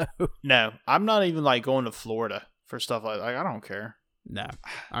to go. No. I'm not even like going to Florida for stuff like I don't care. No.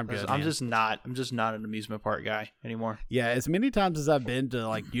 I'm good. I'm just not an amusement park guy anymore. Yeah, as many times as I've been to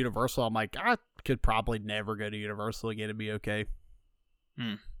like Universal, I'm like, I could probably never go to Universal again and be okay.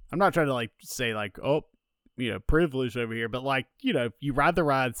 I'm not trying to like say like, oh, privilege over here, but like, you ride the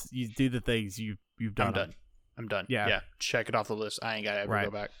rides, you do the things you've done. I'm done. Yeah. Check it off the list. I ain't got to ever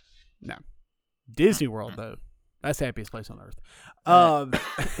go back. No. Disney World, though. That's the happiest place on earth.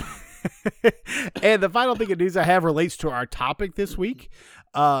 And the final thing of news I have relates to our topic this week.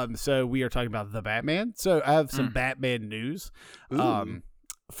 So we are talking about the Batman. So I have some Batman news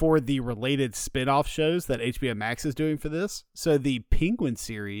for the related spin-off shows that HBO Max is doing for this. So the Penguin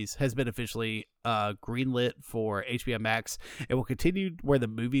series has been officially greenlit for HBO Max. It will continue where the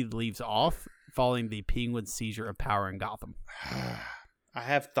movie leaves off following the Penguin's seizure of power in Gotham. I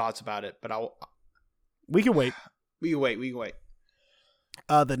have thoughts about it, but we can wait. We can wait.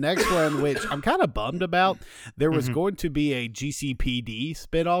 The next one, which I'm kind of bummed about, there was going to be a GCPD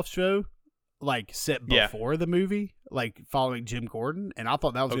spinoff show, like set before the movie, like following Jim Gordon, and I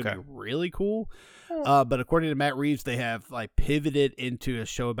thought that was going to be really cool. But according to Matt Reeves, they have like pivoted into a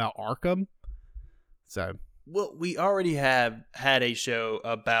show about Arkham. So, well, we already have had a show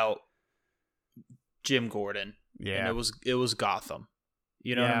about Jim Gordon. Yeah, and it was Gotham.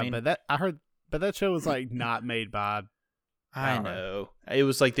 You know what I mean? But that show was like not made by. I know. It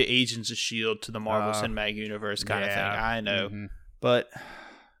was like the Agents of S.H.I.E.L.D. to the Marvel Cinematic Universe kind of thing. I know. But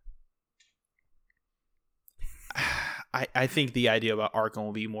I think the idea about Arkham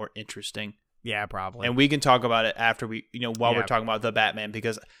will be more interesting. Yeah, probably. And we can talk about it after while we're talking about the Batman,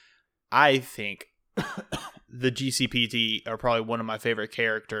 because I think the GCPD are probably one of my favorite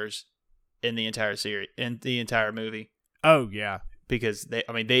characters in the entire series, in the entire movie. Oh, yeah. Because the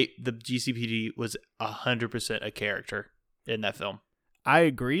GCPD was 100% a character in that film. I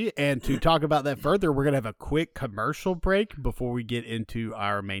agree. And to talk about that further, we're going to have a quick commercial break before we get into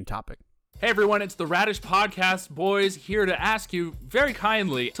our main topic. Hey everyone, it's the Radish Podcast Boys here to ask you very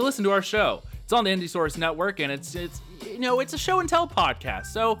kindly to listen to our show. It's on the Indiesaurus Network, and it's a show and tell podcast.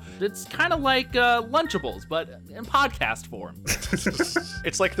 So it's kind of like Lunchables, but in podcast form.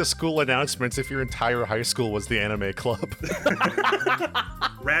 It's like the school announcements if your entire high school was the anime club.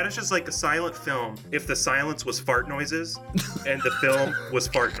 Radish is like a silent film if the silence was fart noises and the film was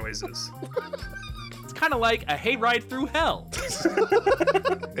fart noises. It's kind of like a hayride through hell.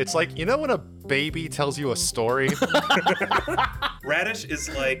 It's like, when a baby tells you a story? Radish is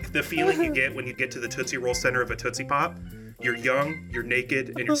like the feeling you get when you get to the Tootsie Roll center of a Tootsie Pop. You're young, you're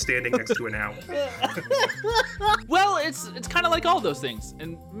naked, and you're standing next to an owl. Well, it's kind of like all those things,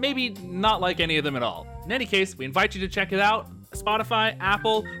 and maybe not like any of them at all. In any case, we invite you to check it out. Spotify,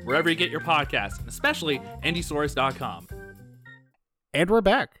 Apple, wherever you get your podcasts, and especially Indiesaurus.com. And we're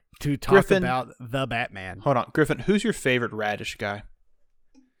back to talk about the Batman. Hold on, Griffin, who's your favorite Radish guy?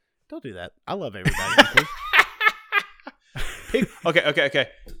 Don't do that. I love everybody. Okay.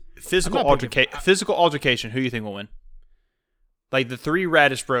 Physical altercation. Who do you think will win? Like the three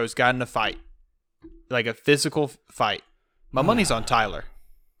Radish bros got in a fight, like a physical fight. My money's on Tyler,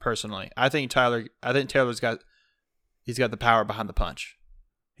 personally. I think Taylor's got the power behind the punch.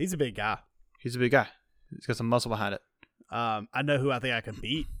 He's a big guy. He's got some muscle behind it. I know who I think I can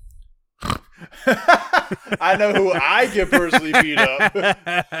beat. I know who I can personally beat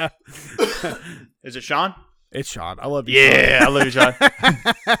up. Is it Sean? It's Sean. I love you. Yeah, Sean. I love you, Sean.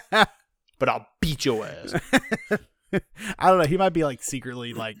 But I'll beat your ass. I don't know. He might be like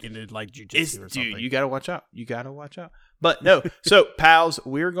secretly like into like jiu-jitsu or something. Dude, you gotta watch out. But no. So, pals,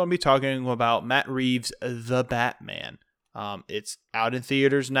 we're going to be talking about Matt Reeves' The Batman. It's out in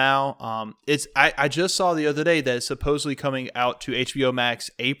theaters now. I just saw the other day that it's supposedly coming out to HBO Max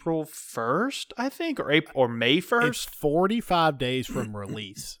April 1st, I think, or May 1st. It's 45 days from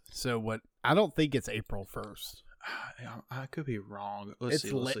release. So I don't think it's April 1st. I could be wrong. Let's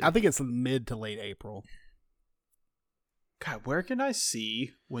see. I think it's mid to late April. God, where can I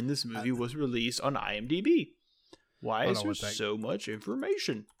see when this movie was released on IMDb? Why is there so much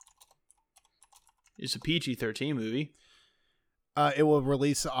information? It's a PG-13 movie. It will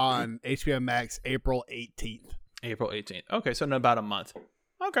release on HBO Max April 18th. April 18th. Okay, so in about a month.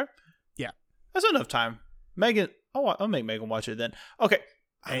 Okay. Yeah. That's enough time. Megan, I'll make Megan watch it then. Okay.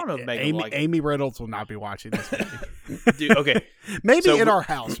 I don't know if Megan will like it. Amy Reynolds will not be watching this movie. Dude, okay. Maybe in our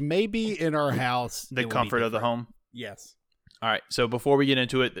house. The comfort of the home? Yes. All right. So before we get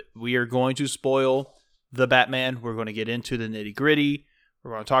into it, we are going to spoil The Batman. We're going to get into the nitty gritty.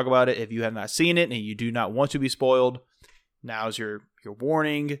 We're going to talk about it. If you have not seen it and you do not want to be spoiled, now's your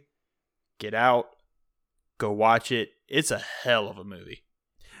warning. Get out. Go watch it. It's a hell of a movie.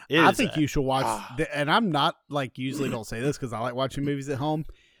 I think you should watch, and I'm not like usually don't say this because I like watching movies at home.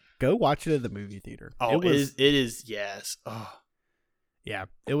 Go watch it at the movie theater. Oh, it is, yes. Oh. Yeah,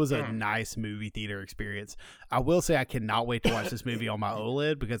 it was a nice movie theater experience. I will say I cannot wait to watch this movie on my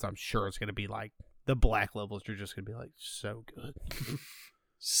OLED because I'm sure it's going to be like, the black levels are just going to be like so good.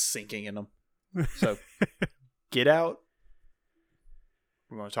 Sinking in them. So, Get Out?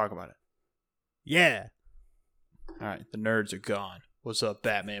 We want to talk about it. Yeah. All right, the nerds are gone. What's up,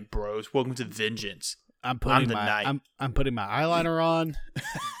 Batman bros? Welcome to Vengeance. I'm putting my eyeliner on.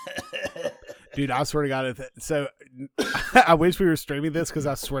 Dude, I swear to God. So I wish we were streaming this because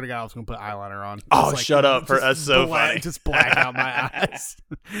I swear to God I was going to put eyeliner on. Oh, shut up. That's so funny. Just black out my eyes.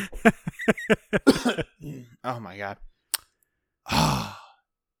 Oh, my God.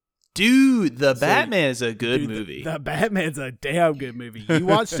 Dude, Batman is a good movie. The Batman's a damn good movie. You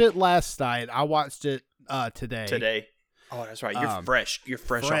watched it last night. I watched it today. Oh, that's right. You're fresh. You're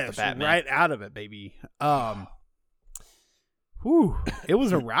fresh off the Batman. Right out of it, baby. Whew, it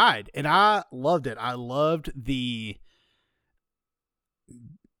was a ride, and I loved it. I loved the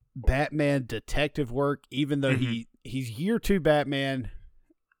Batman detective work, even though he's year 2 Batman,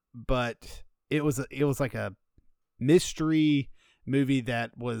 but it was like a mystery movie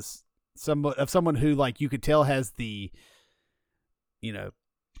that was someone who, like, you could tell has the,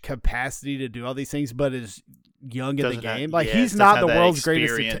 capacity to do all these things, but is young in the game. He's not the world's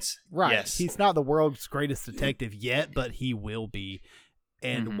greatest right. Yes. He's not the world's greatest detective yet, but he will be.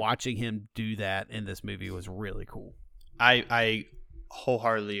 And watching him do that in this movie was really cool. I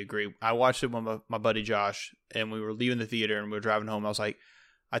wholeheartedly agree. I watched it with my buddy Josh, and we were leaving the theater and we were driving home. I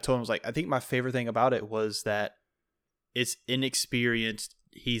told him, I think my favorite thing about it was that it's inexperienced.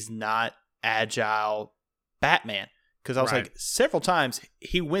 He's not agile Batman. Because I was several times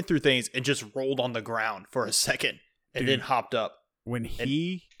he went through things and just rolled on the ground for a second and then hopped up. When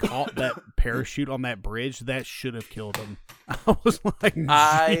he caught that parachute on that bridge, that should have killed him. I was like,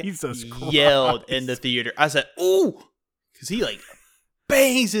 Jesus Christ. I yelled in the theater. I said, "Ooh!" Because he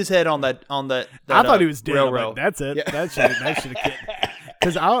bangs his head on that. I thought he was dead. Railroad. That's it. Yeah. That should have killed.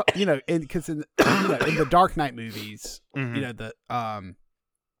 Because in the Dark Knight movies, they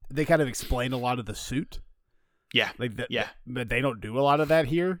kind of explain a lot of the suit. Yeah, but they don't do a lot of that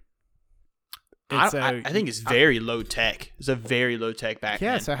here. I think it's very low tech. It's a very low tech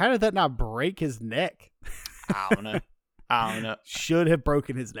Batman. Yeah, so how did that not break his neck? I don't know. Should have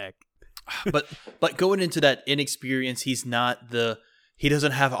broken his neck. But going into that inexperience, he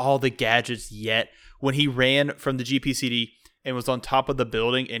doesn't have all the gadgets yet. When he ran from the GPCD and was on top of the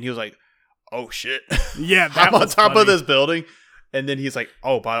building, and he was like, "Oh shit, yeah, I'm on top of this building." And then he's like,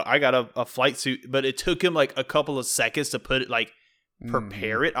 "Oh, but I got a flight suit." But it took him a couple of seconds to put it,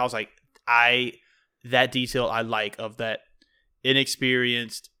 prepare it. I was like, that detail I like of that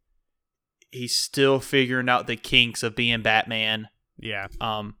inexperienced. He's still figuring out the kinks of being Batman. Yeah.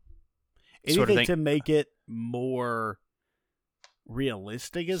 Anything sort of thing to make it more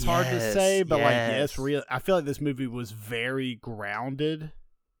realistic is hard to say, but real. I feel like this movie was very grounded.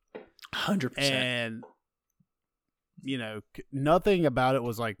 100%. And nothing about it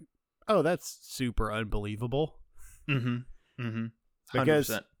was like, oh, that's super unbelievable.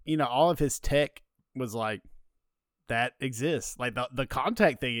 Because, all of his tech was like, that exists. Like, the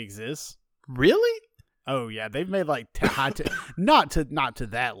contact thing exists. Really? Oh, yeah. They've made, high tech. not to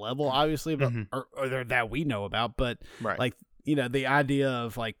that level, obviously, but or that we know about, but, the idea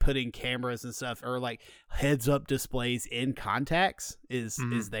of, putting cameras and stuff, or, heads-up displays in contacts is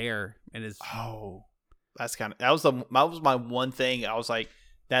there, and is... Oh, that was my one thing. I was like,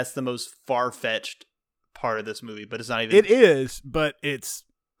 that's the most far-fetched part of this movie, but it's not even. It is, but it's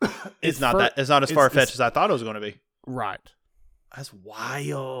not as far-fetched as I thought it was going to be. Right. That's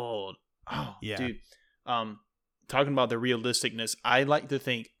wild. Oh, yeah, dude. Talking about the realisticness, I like to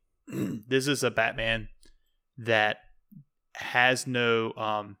think this is a Batman that has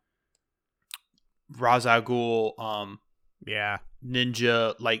no Ra's al Ghul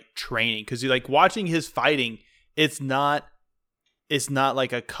ninja training, because you watching his fighting, it's not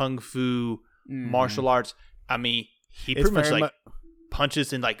like a kung fu martial arts. I mean, he pretty much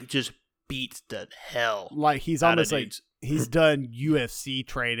punches and just beats the hell. He's almost he's done UFC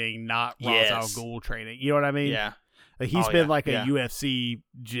training, not Ra's al Ghul training. You know what I mean? Yeah. He's been a UFC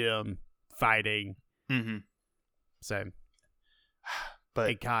gym fighting. So, but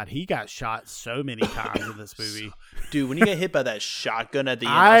thank God, he got shot so many times in this movie. Dude, when he got hit by that shotgun at the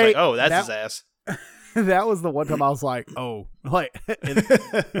end, I was like, "Oh, that's his ass." That was the one time I was like, "Oh," I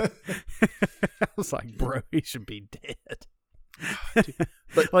was like, "Bro, he should be dead."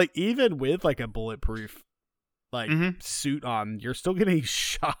 But even with a bulletproof suit on, you're still getting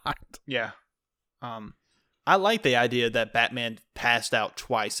shot. Yeah. I like the idea that Batman passed out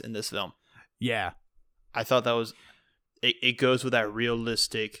twice in this film. Yeah. I thought that was it goes with that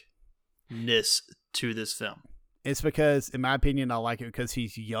realisticness to this film. It's because, in my opinion, I like it because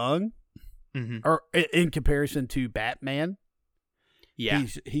he's young, or in comparison to Batman. Yeah,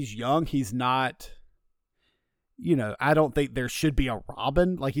 he's young. He's not. I don't think there should be a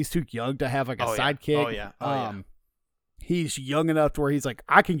Robin. Like, he's too young to have like a sidekick. Yeah. He's young enough to where he's like,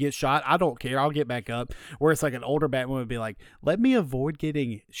 I can get shot. I don't care. I'll get back up. Where it's like an older Batman would be like, let me avoid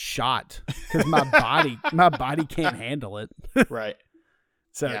getting shot because my body can't handle it. Right.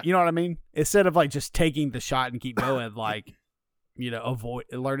 So, you know what I mean? Instead of like just taking the shot and keep going, like,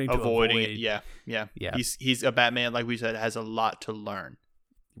 avoiding to avoid. It. Yeah. He's a Batman, like we said, has a lot to learn.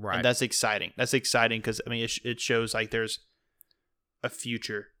 Right. And that's exciting. That's exciting because, I mean, it shows like there's a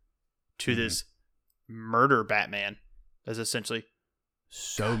future to this murder Batman. That's essentially.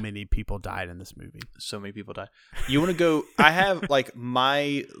 So many people died in this movie. So many people died. You want to go? I have like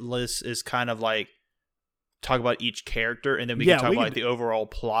my list is kind of like talk about each character and then we can talk about like the overall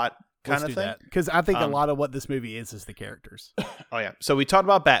plot kind of thing. Because I think a lot of what this movie is the characters. Oh, yeah. So we talked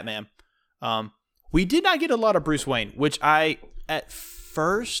about Batman. We did not get a lot of Bruce Wayne, which at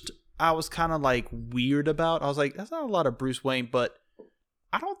first I was kind of like weird about. I was like, that's not a lot of Bruce Wayne, but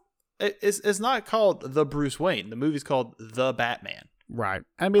I don't. It's not called The Bruce Wayne. The movie's called The Batman. Right.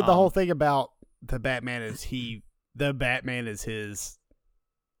 I mean, the whole thing about the Batman is the Batman is his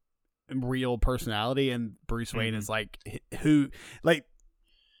real personality, and Bruce Wayne is like he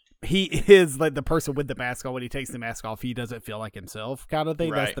is like the person with the mask on. When he takes the mask off, he doesn't feel like himself, kind of thing.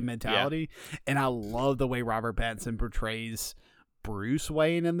 Right. That's the mentality. Yeah. And I love the way Robert Pattinson portrays Bruce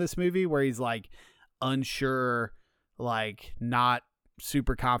Wayne in this movie, where he's like unsure, like not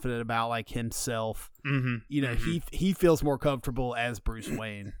super confident about like himself. He feels more comfortable as Bruce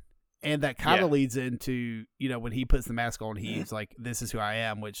Wayne, and that kind of leads into when he puts the mask on, he's like, this is who I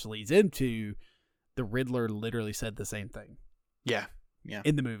am, which leads into the Riddler literally said the same thing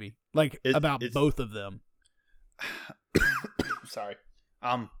in the movie, like about both of them. Sorry.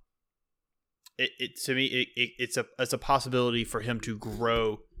 To me it's a possibility for him to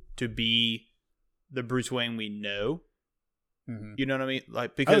grow to be the Bruce Wayne we know. You know what I mean?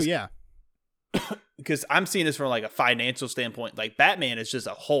 Like, because because I'm seeing this from like a financial standpoint. Like, Batman is just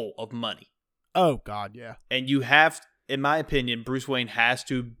a hole of money. Oh God, yeah. And you have, in my opinion, Bruce Wayne has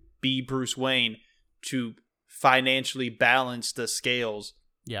to be Bruce Wayne to financially balance the scales.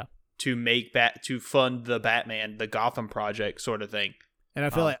 Yeah. To make to fund the Batman, the Gotham Project sort of thing. And I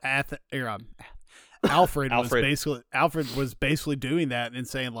feel like Alfred was basically doing that and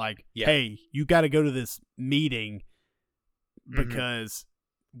saying like, hey, you got to go to this meeting because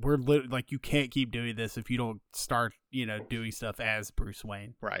we're like, you can't keep doing this if you don't start, doing stuff as Bruce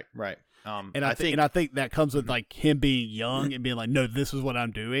Wayne. Right. And I think that comes with like him being young and being like, no, this is what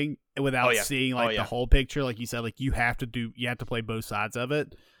I'm doing, without seeing like the whole picture. Like you said, like you have to play both sides of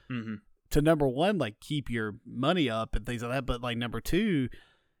it to, number one, like keep your money up and things like that. But like number two,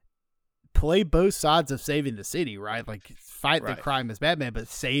 play both sides of saving the city, right? Like fight the crime as Batman, but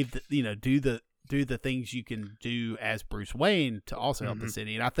save do the things you can do as Bruce Wayne to also help the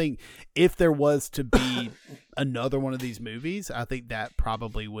city. And I think if there was to be another one of these movies, I think that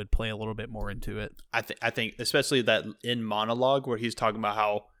probably would play a little bit more into it. I think especially that in monologue where he's talking about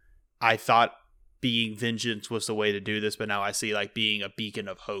how I thought being vengeance was the way to do this, but now I see like being a beacon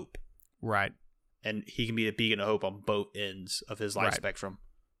of hope. Right. And he can be a beacon of hope on both ends of his life spectrum.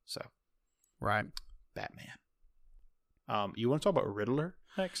 So, right. Batman. You want to talk about Riddler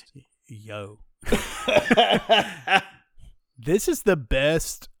next? Yo. This is the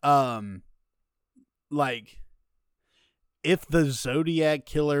best like if the Zodiac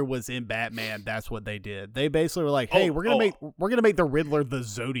killer was in Batman, that's what they did. They basically were like, hey, we're gonna make the Riddler the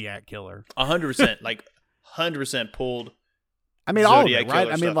Zodiac killer. 100%, like 100% pulled. I mean, all of it,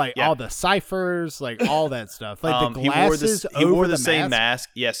 right? I mean, like all the ciphers, like all that stuff, like the glasses. He wore the over same mask.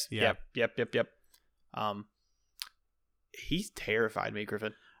 Yes. Yep. He's terrified me,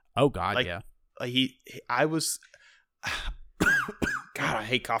 Griffin. Oh God, like, yeah. Like I was. God, I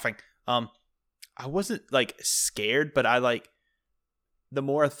hate coughing. I wasn't like scared, but I like. The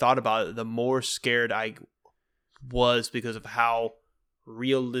more I thought about it, the more scared I was because of how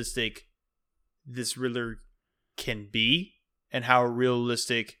realistic this Riddler can be and how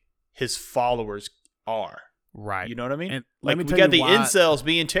realistic his followers are. Right. You know what I mean? And like we got the incels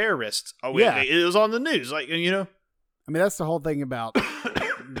being terrorists. Oh, yeah. It was on the news. Like, I mean, that's the whole thing about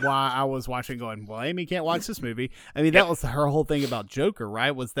why I was watching going, well, Amy can't watch this movie. I mean, that was her whole thing about Joker,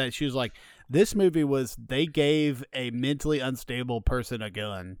 right? Was that she was like, this movie was, they gave a mentally unstable person a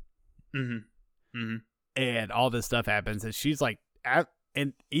gun. And all this stuff happens. And she's like,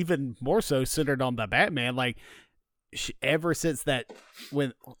 and even more so centered on the Batman, like, ever since that,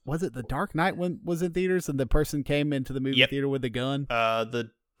 when was it the Dark Knight when was in theaters and the person came into the movie theater with a gun?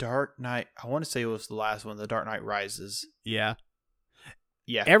 The Dark Knight, I want to say it was the last one, The Dark Knight Rises. Yeah.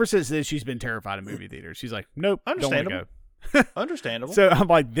 Yeah. Ever since then, she's been terrified of movie theaters. She's like, nope, don't want to Understandable. go. Understandable. So I'm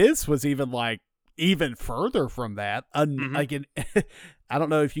like, this was even further from that. Like, I don't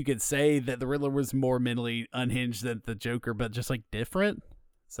know if you could say that the Riddler was more mentally unhinged than the Joker, but just like different.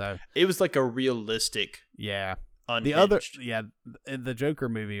 So it was like a realistic. Yeah. Unhinged. The Joker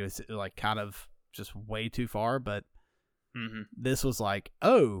movie was like kind of just way too far, but this was like,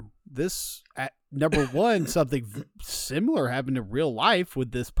 this number one, something similar happened in real life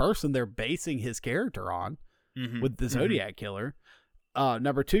with this person they're basing his character on with the Zodiac killer.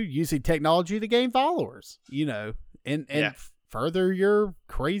 Number two, using technology to gain followers, and further your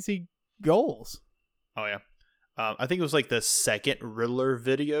crazy goals. Oh yeah. I think it was like the second Riddler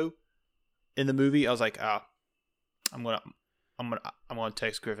video in the movie. I was like, I'm gonna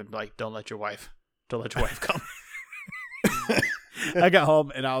text Griffin like, don't let your wife come. I got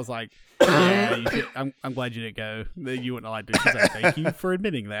home and I was like, yeah, I'm glad you didn't go. You wouldn't have liked it. She's like, thank you for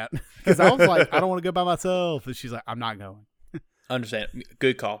admitting that. Because I was like, I don't want to go by myself. And she's like, I'm not going. Understand.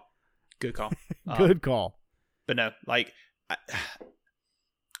 Good call. Good call. But no, like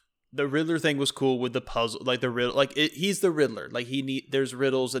the Riddler thing was cool with the puzzle, like the riddle, like he's the Riddler. Like there's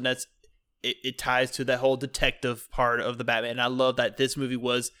riddles, and that's it ties to that whole detective part of the Batman. And I love that this movie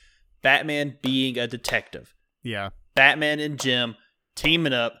was Batman being a detective. Yeah. Batman and Jim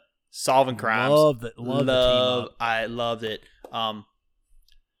teaming up, solving crimes. Love the team up. I loved it. And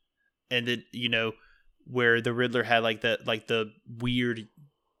then where the Riddler had like the weird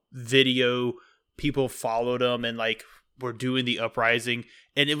video, people followed him and like were doing the uprising,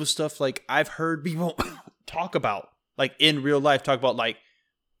 and it was stuff like I've heard people talk about, like in real life, talk about like,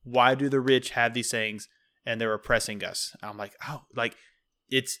 why do the rich have these things and they're oppressing us? I'm like, oh, like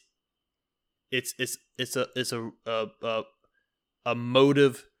it's a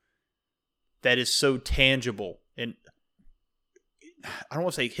motive that is so tangible, and I don't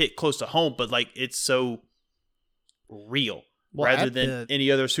want to say hit close to home, but like it's so real, rather than any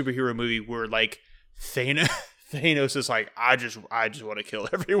other superhero movie where like Thanos is like, I just want to kill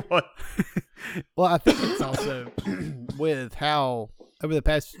everyone. Well, I think it's also with how over the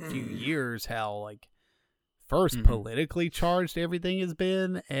past few years, how like first politically charged everything has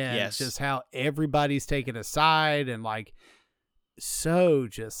been, and just how everybody's taken a side and like so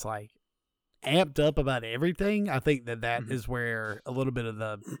just like amped up about everything. I think that is where a little bit of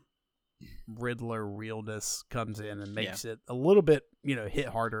the Riddler realness comes in and makes it a little bit, hit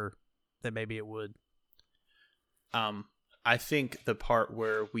harder than maybe it would. I think the part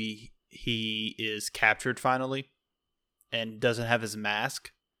where he is captured finally and doesn't have his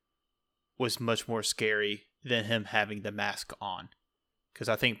mask was much more scary than him having the mask on. Because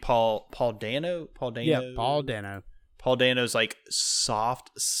I think Paul Dano's like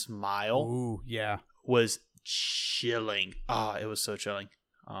soft smile was chilling. It was so chilling.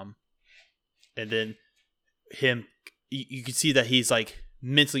 And then him, you can see that he's like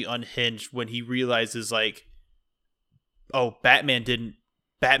mentally unhinged when he realizes like, oh, Batman didn't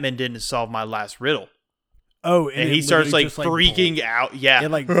solve my last riddle. Oh, and he starts like freaking out. Yeah.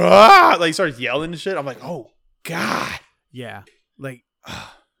 And, like he starts yelling and shit. I'm like, oh God. Yeah. Like,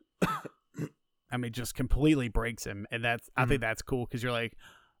 I mean, just completely breaks him. And I think that's cool. Cause you're like,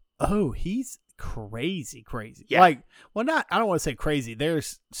 oh, he's crazy. Yeah. Like, well, I don't want to say crazy.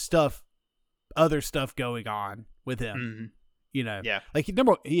 There's other stuff going on with him, like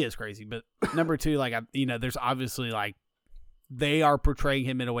he is crazy, but number two, like, there's obviously like, they are portraying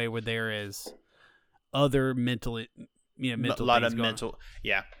him in a way where there is other mental a lot of mental,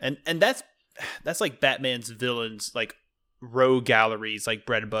 and that's like Batman's villains, like rogue galleries, like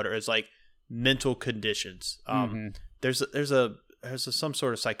bread and butter is like mental conditions. There's some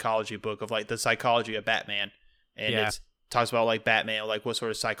sort of psychology book of like the psychology of Batman, and it talks about like Batman, like what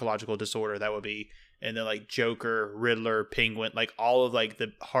sort of psychological disorder that would be, and then like Joker, Riddler, Penguin, like all of like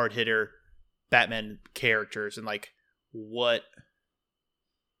the hard hitter Batman characters, and like what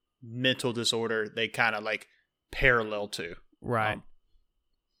mental disorder they kind of like parallel to, right?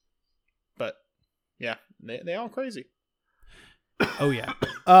 But yeah, they all crazy. Oh yeah.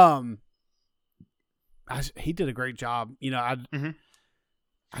 He did a great job. I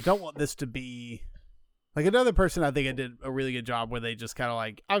don't want this to be like another person. I think I did a really good job where they just kind of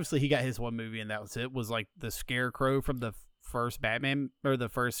like, obviously he got his one movie and that was it. Was like the Scarecrow from the first Batman or the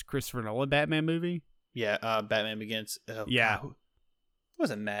first Christopher Nolan Batman movie. Yeah, Batman Begins.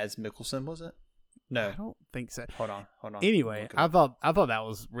 Was it Mads Mikkelsen? Was it? No, I don't think so. Hold on. Anyway, I thought that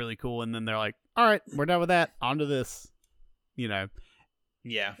was really cool, and then they're like, "All right, we're done with that. On to this." Yeah,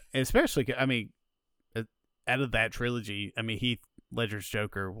 and especially, I mean, out of that trilogy, I mean, Heath Ledger's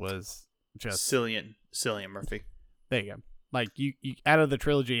Joker was just Cillian Murphy. There you go. Like you out of the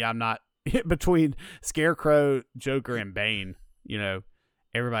trilogy, I'm not between Scarecrow, Joker, and Bane. You know,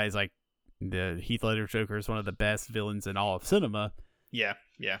 everybody's like the Heath Ledger Joker is one of the best villains in all of cinema. Yeah,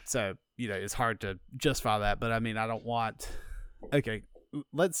 yeah. So you know, it's hard to justify that. But I mean, I don't want. Okay,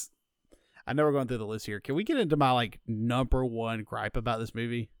 I know we're going through the list here. Can we get into my like number one gripe about this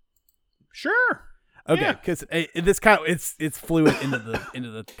movie? Sure. Okay, because this kind of it's fluid into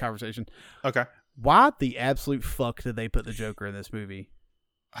the conversation. Okay. Why the absolute fuck did they put the Joker in this movie?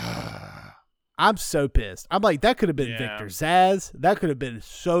 I'm so pissed. I'm like, that could have been Victor Zsasz. That could have been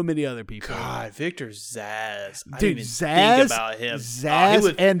so many other people. God, Victor Zsasz. I Dude, didn't even Zsasz, think about him. Zsasz he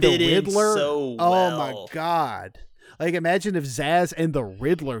would and the fit in Riddler. So Oh well. my God. Like, imagine if Zsasz and the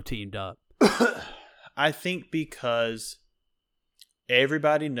Riddler teamed up. I think because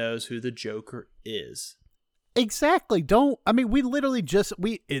everybody knows who the Joker is. Exactly. We literally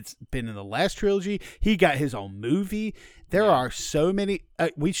it's been in the last trilogy. He got his own movie. There are so many.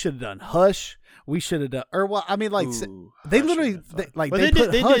 We should have done Hush. We should have done, they literally, they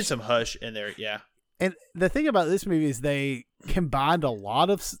did some Hush in there. Yeah. And the thing about this movie is they combined a lot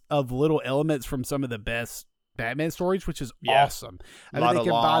of little elements from some of the best Batman stories, which is awesome. A lot of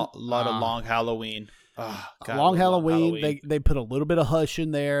Long Halloween. Oh, God, Long Halloween. They put a little bit of Hush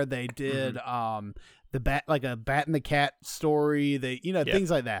in there. They did the Bat and the Cat story.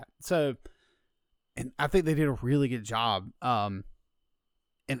 Things like that. So, and I think they did a really good job.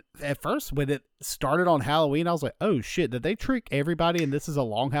 And at first, when it started on Halloween, I was like, "Oh shit! Did they trick everybody?" And this is a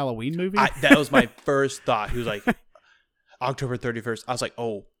Long Halloween movie. That was my first thought. He was like, October 31st. I was like,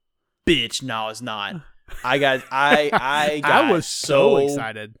 "Oh, bitch! No, it's not." I was so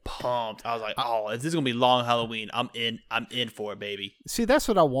excited, pumped. I was like, "Oh, if this is gonna be Long Halloween, I'm in for it, baby." See, that's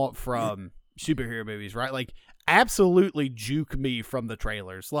what I want from superhero movies, right? Like, absolutely juke me from the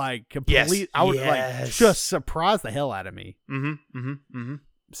trailers, like complete. I would like just surprise the hell out of me.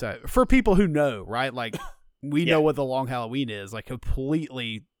 So for people who know, right, like we know what the Long Halloween is, like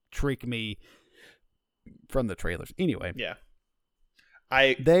completely trick me from the trailers. Anyway, yeah.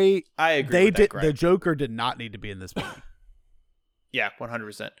 I agree. The Joker did not need to be in this movie. Yeah,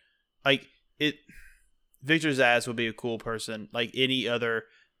 100%. Like Victor Zsasz would be a cool person, like any other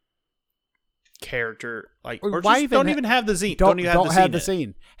character. Like, or just don't even have the scene. Don't have the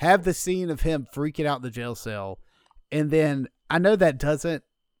scene. Have the scene of him freaking out in the jail cell, and then I know that doesn't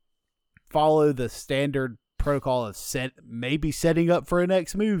follow the standard protocol of setting up for a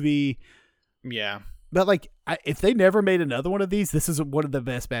next movie. Yeah. But like, if they never made another one of these, this is one of the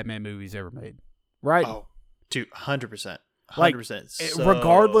best Batman movies ever made, right? Oh, dude, 100%, 100%. Like, so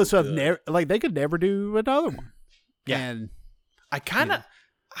regardless good. of they could never do another one. Yeah, and I kind of,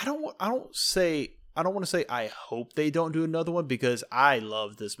 I don't want to say I hope they don't do another one because I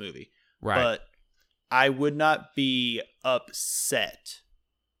love this movie, right? But I would not be upset,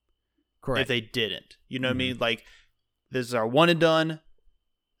 correct, if they didn't. You know what I mean? Like, this is our one and done.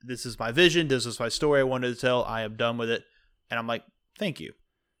 This is my vision. This is my story I wanted to tell. I am done with it. And I'm like, thank you.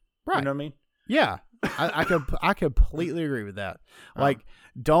 Right. You know what I mean? Yeah. I completely agree with that. Like,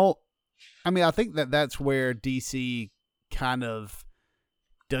 I think that's where DC kind of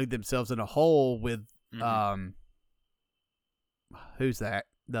dug themselves in a hole with, who's that?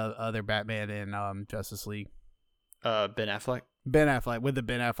 The other Batman in Justice League. Ben Affleck. With the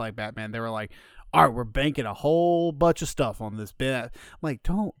Ben Affleck Batman. They were like, all right, we're banking a whole bunch of stuff on this Ben. I'm like,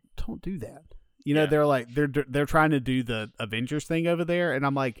 don't do that. You know, they're like they're trying to do the Avengers thing over there, and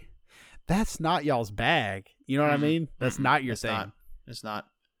I'm like, that's not y'all's bag. You know what I mean? That's not your thing. It's not.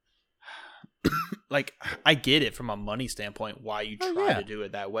 Like, I get it from a money standpoint why you try to do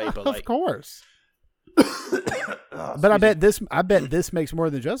it that way, but like, of course. But I bet this makes more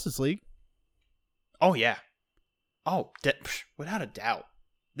than Justice League. Oh yeah. Oh, without a doubt.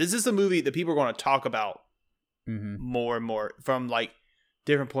 This is a movie that people are going to talk about more and more from like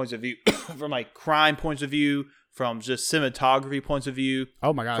different points of view, from like crime points of view, from just cinematography points of view.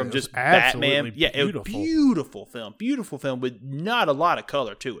 Oh my God, from just Batman. Yeah, it was beautiful film with not a lot of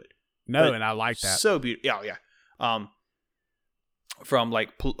color to it. No, and I like that. So beautiful. Yeah. From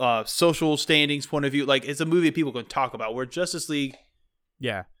like social standings point of view, like it's a movie people can talk about. Where Justice League,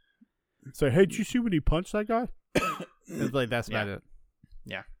 yeah. So hey, did you see when he punched that guy? It's like that's about it.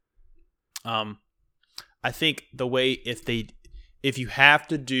 Yeah. I think the way if you have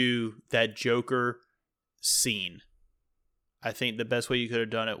to do that Joker scene, I think the best way you could have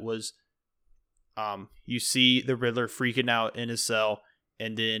done it was you see the Riddler freaking out in his cell,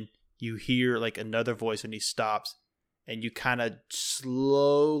 and then you hear like another voice and he stops, and you kind of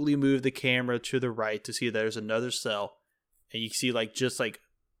slowly move the camera to the right to see there's another cell, and you see like just like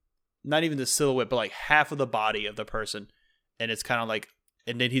not even the silhouette but like half of the body of the person, and it's kind of like,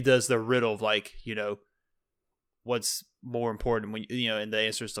 and then he does the riddle of like, what's more important when and the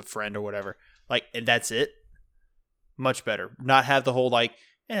answer is the friend or whatever. Like, and that's it. Much better. Not have the whole like,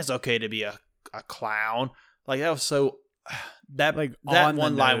 it's okay to be a clown. Like that was so. That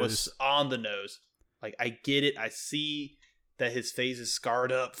one line was on the nose. Like I get it. I see that his face is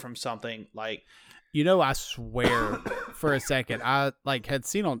scarred up from something. Like, I swear, for a second, I had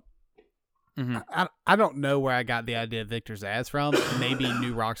seen on. Mm-hmm. I don't know where I got the idea of Victor's ads from. Maybe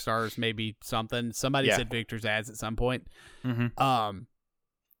New Rockstars, maybe something. Somebody said Victor's ads at some point. Mm-hmm.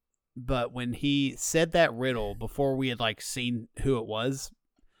 But when he said that riddle before we had seen who it was,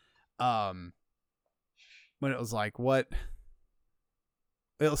 when it was like what,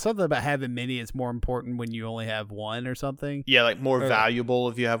 it was something about having many is more important when you only have one or something. Yeah, like more valuable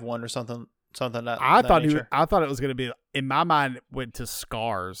if you have one or something. Something that I thought it was going to be, in my mind, it went to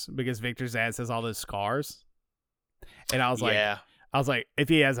scars because Victor's ad has all those scars, and I was like, if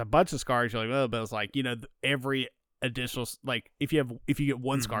he has a bunch of scars, you're like, oh, but it's like every additional if you get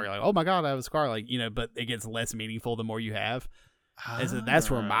one scar, you're like, oh my god, I have a scar, but it gets less meaningful the more you have. And so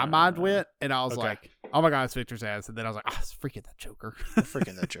that's where my mind went, and I was like, oh my god, it's Victor's ads, and then I was like, it's freaking that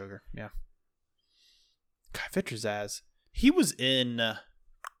Joker, yeah. God, Victor's ads. He was in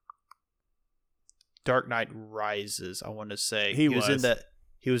Dark Knight Rises, I want to say. He was in that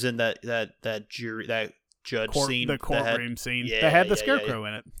jury, that judge scene, the courtroom scene. Yeah, that had the scarecrow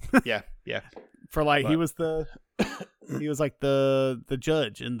in it. yeah. For he was the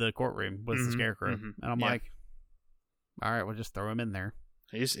judge in the courtroom was the scarecrow, and I'm like, all right, we'll just throw him in there.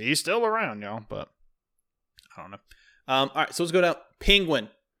 He's still around, y'all, but I don't know. All right, so let's go down. Penguin,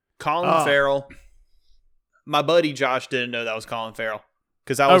 Colin Farrell. My buddy Josh didn't know that was Colin Farrell.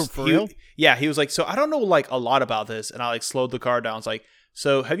 Because I was for real? Yeah, he was like, so I don't know a lot about this, and I slowed the car down. I was like,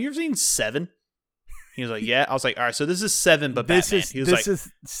 so have you ever seen Seven? He was like, yeah. I was like, all right, so this is Seven, but Batman. This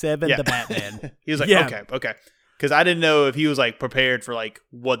is Seven, the Batman. He was like, okay, because I didn't know if he was prepared for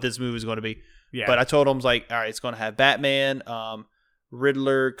what this movie was going to be. Yeah. But I told him, I was like, all right, it's going to have Batman,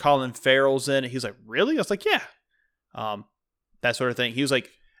 Riddler, Colin Farrell's in it. He was like, really? I was like, yeah, that sort of thing. He was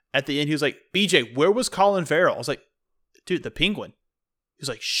like, at the end, he was like, BJ, where was Colin Farrell? I was like, dude, the Penguin. He was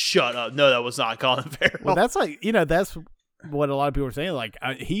like, shut up. No, that was not Colin Farrell. Well, that's that's what a lot of people are saying.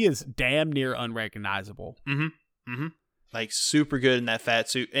 He is damn near unrecognizable. Mm-hmm. Super good in that fat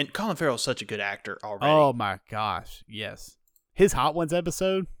suit. And Colin Farrell is such a good actor already. Oh, my gosh. Yes. His Hot Ones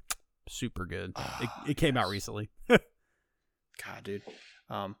episode, super good. It came out recently. God, dude.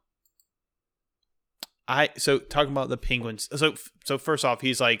 So talking about the Penguins. So first off,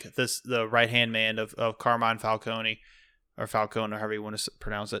 he's the right-hand man of Carmine Falcone. Or Falcone, or however you want to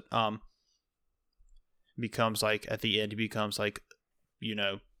pronounce it, becomes at the end, he becomes the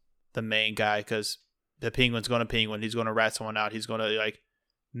main guy because the Penguin's going to Penguin. He's going to rat someone out. He's going to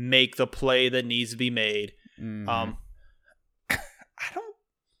make the play that needs to be made. I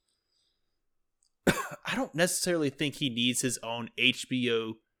don't necessarily think he needs his own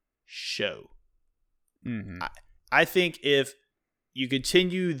HBO show. I think if you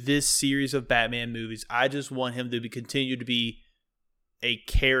continue this series of Batman movies, I just want him to continue to be a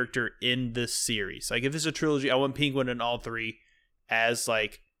character in this series. If it's a trilogy, I want Penguin in all three as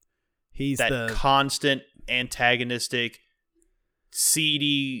he's that constant antagonistic,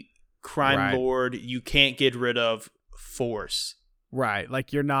 seedy crime lord you can't get rid of force. Right.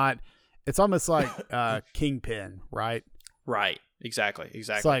 You're not. It's almost like Kingpin, right? Right. Exactly. It's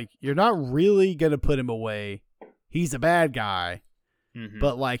you're not really gonna put him away. He's a bad guy.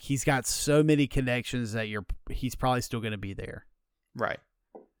 But he's got so many connections that he's probably still going to be there. Right.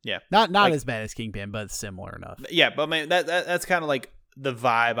 Yeah. Not as bad as Kingpin, but similar enough. Yeah, but man, that's kind of the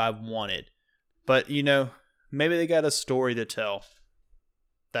vibe I wanted. But maybe they got a story to tell.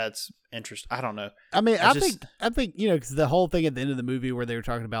 That's interesting. I don't know. I mean, I think because the whole thing at the end of the movie where they were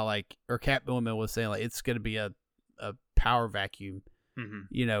talking about or Catwoman was saying it's going to be a power vacuum,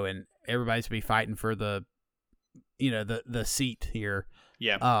 and everybody's going to be fighting for the the seat here.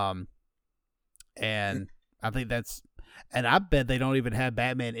 Yeah. And I think and I bet they don't even have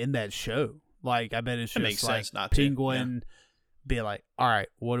Batman in that show. I bet it's just makes sense not Penguin be like, all right,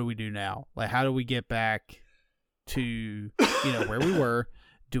 what do we do now? How do we get back to, where we were?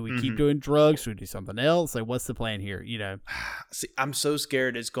 Do we keep doing drugs? Do we do something else? What's the plan here? See, I'm so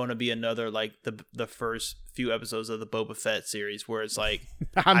scared it's going to be another the first few episodes of the Boba Fett series where it's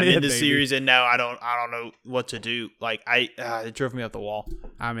I'm in the series and now I don't know what to do. It drove me up the wall.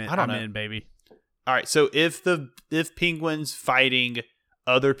 I'm in, baby. All right, so if Penguin's fighting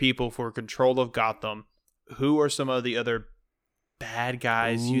other people for control of Gotham, who are some of the other bad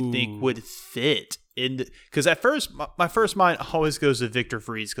guys you think would fit because at first my first mind always goes to Victor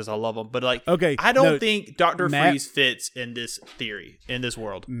Freeze because I love him, but like, Okay, I don't no, think Dr. Matt- Freeze fits in this theory, in this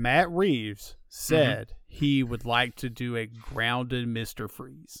world. Matt Reeves said he would like to do a grounded Mr.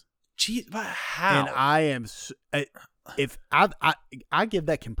 Freeze. Gee, but how? And I am, if I give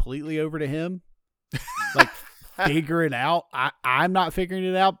that completely over to him, like figure it out. I'm not figuring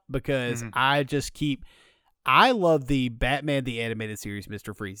it out because I love the Batman the Animated Series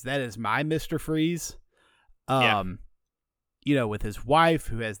Mr. Freeze. That is my Mr. Freeze. You know, with his wife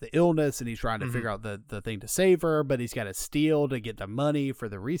who has the illness and he's trying to figure out the thing to save her, but he's got to steal to get the money for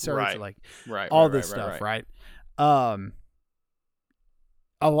the research, all this stuff, right?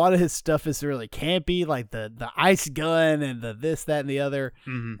 A lot of his stuff is really campy, like the ice gun and the this, that, and the other.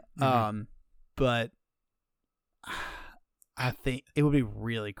 But I think it would be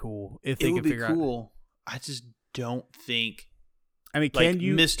really cool if they could figure out. I just don't think. I mean, Like can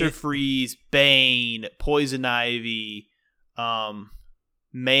you, Mr. Freeze, Bane, Poison Ivy,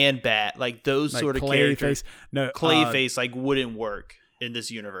 Man Bat, like those like sort of Clayface? characters? No, Clayface like wouldn't work in this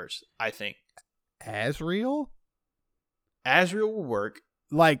universe. I think Azrael, Azrael will work.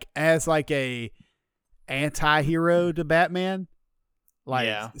 like as like a anti-hero to Batman,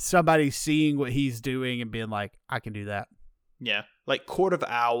 like somebody seeing what he's doing and being like, I can do that. Yeah, like Court of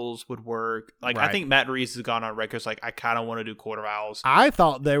Owls would work. Like I Right. think Matt Reeves has gone on records like I kind of want to do Court of Owls. I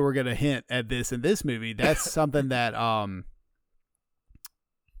thought they were going to hint at this in this movie. That's something that New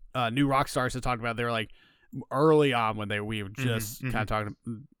Rockstars had talked about. They were like early on when we were just kind of talking,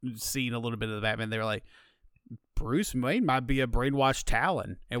 seeing a little bit of the Batman. They were like, Bruce Wayne might be a brainwashed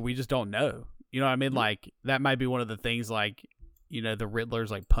Talon, and we just don't know. You know what I mean? Like that might be one of the things. Like, you know, the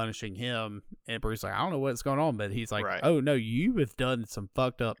Riddler's like punishing him, and Bruce like, I don't know what's going on, but he's like, oh no, you have done some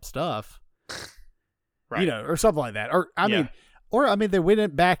fucked up stuff, you know, or something like that. Or I mean, they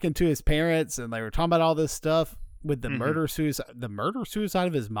went back into his parents, and they were talking about all this stuff with the murder suicide. The murder suicide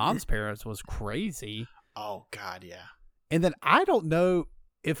of his mom's parents was crazy. Oh God, yeah. And then I don't know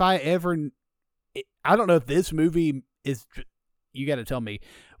if this movie is. You got to tell me,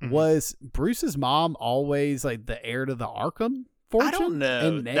 was Bruce's mom always like the heir to the Arkham fortune? I don't know.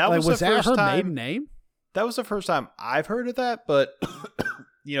 And That like, was was the that first her time- maiden name? That was the first time I've heard of that, but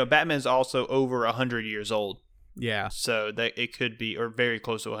you know, Batman's also over 100 years old. Yeah. So that it could be, or very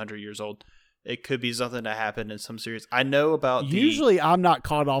close to 100 years old. It could be something that happened in some series. I know about Usually I'm not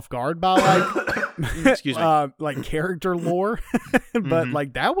caught off guard by like excuse me. like character lore, but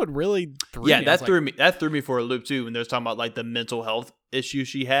like that would really throw me. I was like, that threw me for a loop too when they was talking about like the mental health issues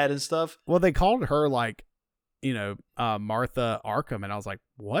she had and stuff. Well, they called her like, you know, Martha Arkham, and I was like,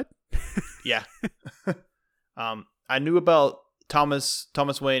 what? Yeah. I knew about Thomas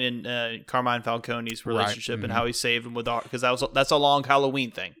Wayne and Carmine Falcone's relationship and how he saved him with art, because that's a long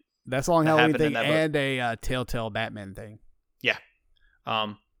Halloween thing. That's a long That Halloween happened in thing that book. and a Telltale Batman thing. Yeah.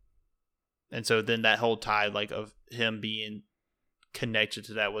 And so then that whole tie like of him being connected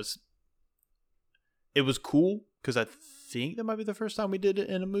to that was cool, because I think that might be the first time we did it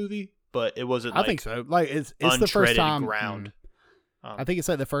in a movie, but it wasn't. I think so. Like it's the first time. Ground. I think it's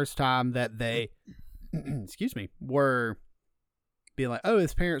like the first time that they, excuse me, were being like, oh,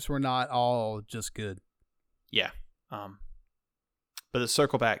 his parents were not all just good. Yeah. But to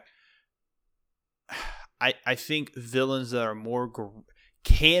circle back, I think villains that are more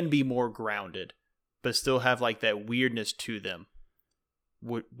can be more grounded, but still have like that weirdness to them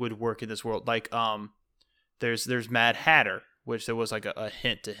would work in this world. Like there's Mad Hatter, which there was like a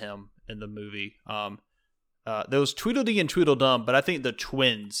hint to him in the movie. There was Tweedledee and Tweedledum, but I think the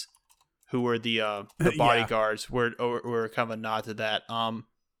twins, who were the bodyguards, were kind of a nod to that.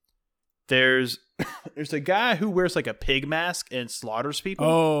 There's a guy who wears like a pig mask and slaughters people.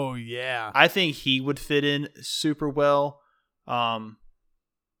 Oh yeah, I think he would fit in super well.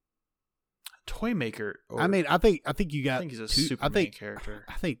 Toymaker. I mean, I think you got. I think he's a Superman character.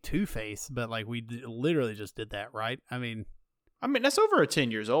 I think Two-Face, but like we literally just did that, right? I mean that's over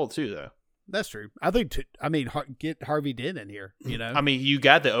 10 years old too, though. That's true. I think. Get Harvey Dent in here. You know. I mean, you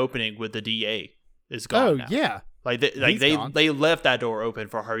got the opening with the DA is gone. Oh yeah. Like they left that door open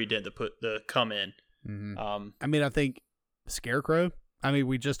for Harvey Dent to come in. Mm-hmm. I mean, I think Scarecrow. I mean,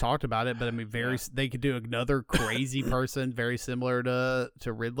 we just talked about it, but I mean, they could do another crazy person very similar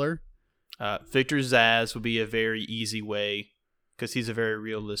to Riddler. Victor Zsasz would be a very easy way, because he's a very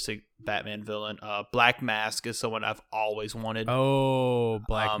realistic Batman villain. Black Mask is someone I've always wanted. Oh,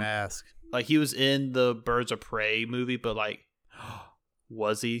 Black Mask. Like he was in the Birds of Prey movie, but like,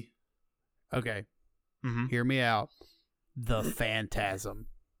 was he? Okay. Mm-hmm. Hear me out. The Phantasm.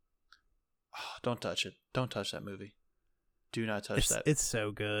 Oh, don't touch it. Don't touch that movie. Do not touch that. It's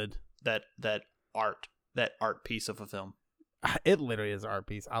so good. That that art piece of a film. It literally is an art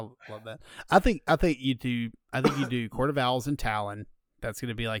piece. I love that. I think you do Court of Owls and Talon. That's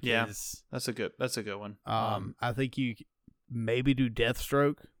gonna be like his. That's a good one. I think you maybe do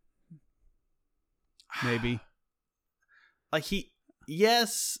Deathstroke. Maybe. Like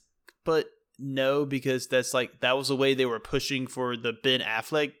yes, but no, because that was the way they were pushing for the Ben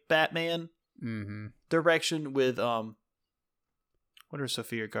Affleck Batman direction with what is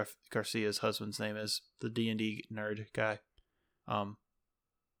Sofia Garcia's husband's name is, the D&D nerd guy. I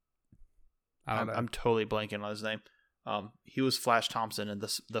don't know. I'm totally blanking on his name. He was Flash Thompson in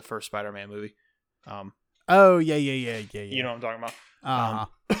the first Spider-Man movie. Oh yeah. You know what I'm talking about.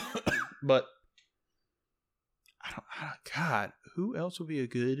 But I don't. God, who else would be a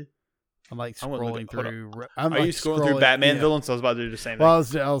good? I'm like scrolling through. Are you scrolling through Batman villains? I was about to do the same thing. Well,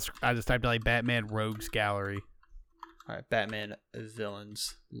 I just typed in like Batman Rogues Gallery. All right, Batman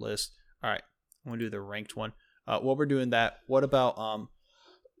villains list. All right, I'm gonna do the ranked one. While we're doing that, what about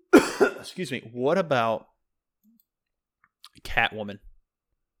excuse me, what about Catwoman?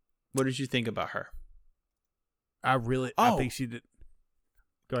 What did you think about her? I think she did.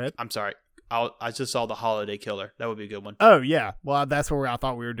 Go ahead. I'm sorry. I just saw the Holiday Killer. That would be a good one. Oh yeah. Well, that's where I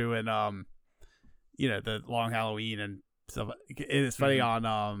thought we were doing the Long Halloween and stuff. It's funny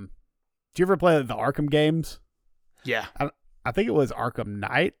on do you ever play the Arkham games? Yeah. I think it was Arkham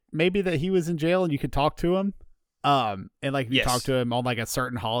Knight maybe that he was in jail and you could talk to him. And like if you talk to him on like a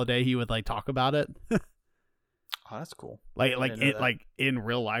certain holiday, he would like talk about it. Oh, that's cool. Like in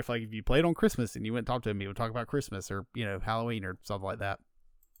real life, like if you played on Christmas and you went and talked to him, he would talk about Christmas or Halloween or something like that.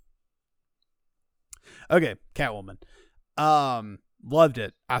 Okay, Catwoman. Loved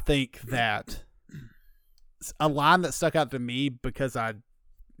it. I think that a line that stuck out to me because I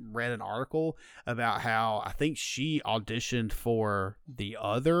read an article about how I think she auditioned for the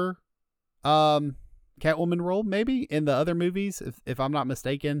other Catwoman role, maybe in the other movies, if I'm not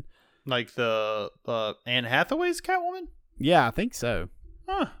mistaken. Like the Anne Hathaway's Catwoman? Yeah, I think so.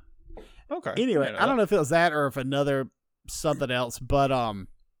 Huh. Okay. Anyway, I don't know if it was that or if another something else, but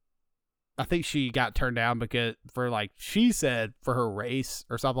I think she got turned down because she said for her race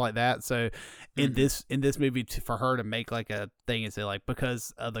or something like that. So in this movie, for her to make like a thing and say like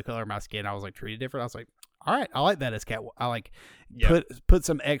because of the color of my skin, I was like treated different. I was like, all right, I like that as Cat. I like put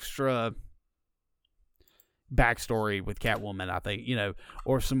some extra backstory with Catwoman. I think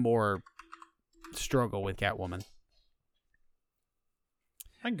or some more struggle with Catwoman.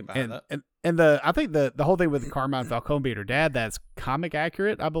 I can buy that. And I think the whole thing with Carmine Falcone being her dad, that's comic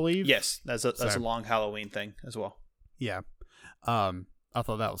accurate, I believe. Yes, that's a long Halloween thing as well. Yeah. I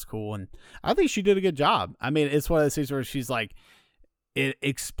thought that was cool, and I think she did a good job. I mean, it's one of those things where she's like, it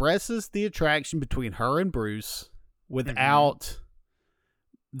expresses the attraction between her and Bruce without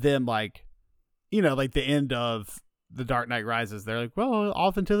them like the end of The Dark Knight Rises. They're like, well,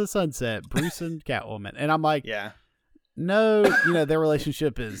 off into the sunset, Bruce and Catwoman. And I'm like, yeah. No, their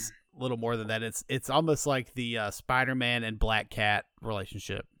relationship is a little more than that. It's almost like the Spider-Man and Black Cat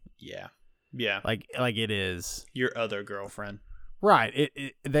relationship. Yeah. Yeah. Like it is. Your other girlfriend. Right.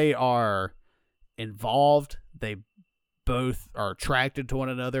 They are involved. They both are attracted to one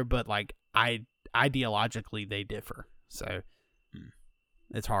another, but like ideologically they differ. So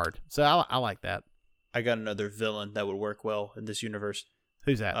it's hard. So I like that. I got another villain that would work well in this universe.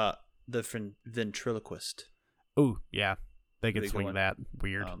 Who's that? The ventriloquist. Oh, yeah. They could swing that.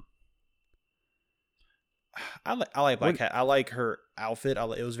 Weird. I like Black Cat. I like her outfit.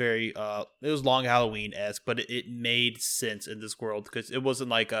 It was very it was Long Halloween-esque, but it made sense in this world because it wasn't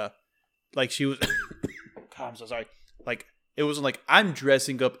like she was God, I'm so sorry. Like it wasn't like I'm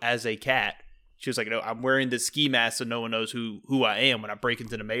dressing up as a cat. She was like, no, I'm wearing this ski mask so no one knows who I am when I break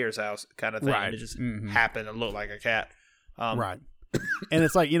into the mayor's house kind of thing. Right. And it just happened to look like a cat. Right. And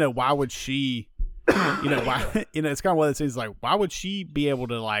it's like, why would she why it's kind of one of those things like why would she be able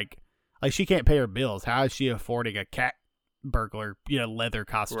to like she can't pay her bills, how is she affording a cat burglar leather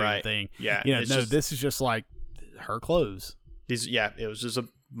costume thing? This is just like her clothes. It was just a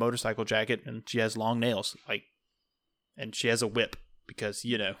motorcycle jacket and she has long nails and she has a whip because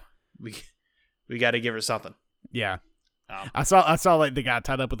we got to give her something. Yeah. I saw like the guy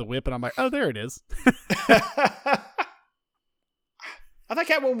tied up with a whip and I'm like, oh, there it is. I thought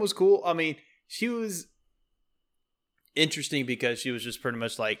Catwoman was cool. I mean, she was interesting because she was just pretty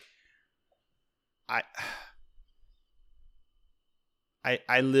much like,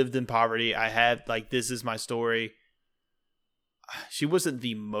 I lived in poverty. I had this is my story. She wasn't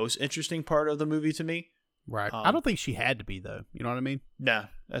the most interesting part of the movie to me. Right. I don't think she had to be though. You know what I mean? No,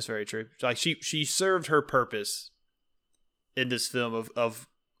 that's very true. Like she served her purpose in this film of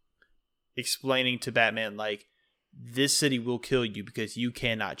explaining to Batman, like, this city will kill you because you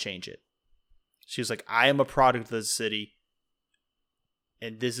cannot change it. She was like, I am a product of this city,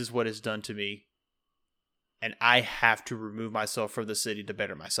 and this is what it's done to me, and I have to remove myself from the city to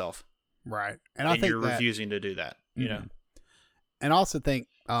better myself. Right. And I think you're refusing to do that, you know? And I also think,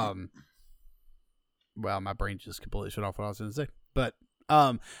 well, my brain just completely shut off what I was going to say. But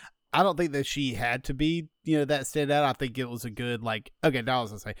I don't think that she had to be, that stand out. I think it was a good, like, okay, now I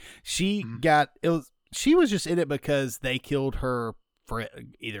was going to say, she was just in it because they killed her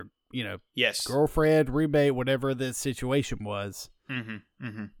friend, either, yes, girlfriend, roommate, whatever the situation was.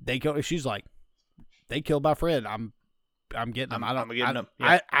 She's like, they killed my friend. I'm getting them. I'm getting them.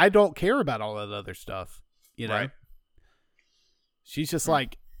 Yeah. I don't care about all that other stuff. Right. She's just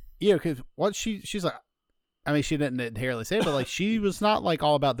like, because what she's like, I mean, she didn't inherently say it, but like, she was not like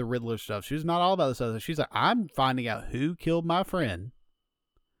all about the Riddler stuff. She was not all about this other. She's like, I'm finding out who killed my friend.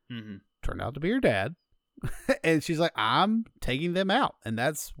 Turned out to be her dad. And she's like, I'm taking them out. And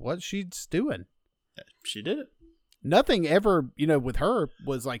that's what she's doing. She did it. Nothing ever, with her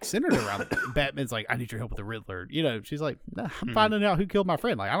was like centered around Batman's like, I need your help with the Riddler. She's like, nah, I'm finding out who killed my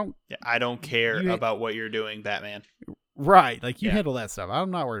friend. Like, I don't care about what you're doing, Batman. Right. Like, you handle that stuff.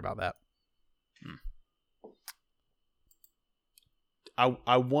 I'm not worried about that.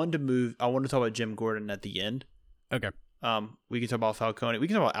 I want to talk about Jim Gordon at the end. Okay. We can talk about Falcone. We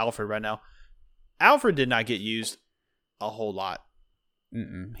can talk about Alfred right now. Alfred did not get used a whole lot.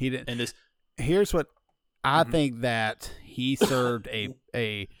 He didn't. And here's what I think, that he served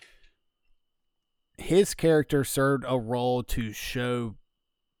his character served a role to show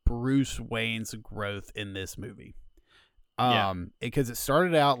Bruce Wayne's growth in this movie. Because it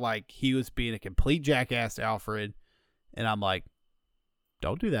started out like he was being a complete jackass to Alfred, and I'm like,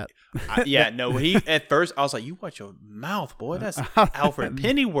 don't do that. He at first I was like, you watch your mouth, boy. That's Alfred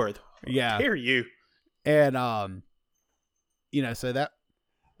Pennyworth. Yeah. How dare you? And so that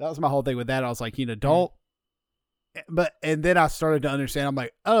was my whole thing with that. I was like, don't. And then I started to understand. I'm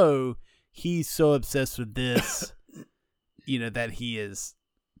like, oh, he's so obsessed with this, that he is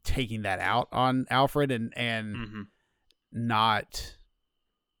taking that out on Alfred and not,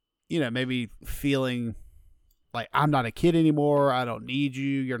 maybe feeling like, I'm not a kid anymore. I don't need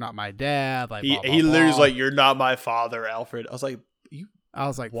you. You're not my dad. Like, he literally was like, you're not my father, Alfred. I was like,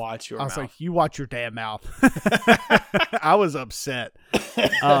 watch your mouth. I was like, you watch your damn mouth. I was upset.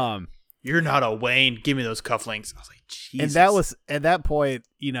 You're not a Wayne. Give me those cufflinks. I was like, Jesus. And that was, at that point,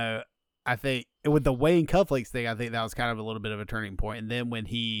 I think with the Wayne cufflinks thing, I think that was kind of a little bit of a turning point. And then when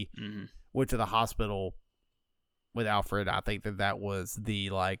he went to the hospital with Alfred, I think that was the,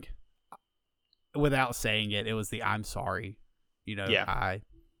 like, without saying it, it was the I'm sorry. Like,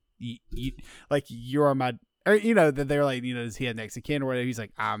 you're my, or, that they're like, does he have next of kin or whatever? He's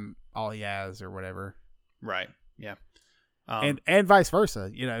like, I'm all he has or whatever. Right. Yeah. And vice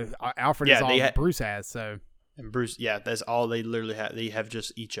versa. Alfred is all Bruce has. So. And Bruce, that's all they literally have. They have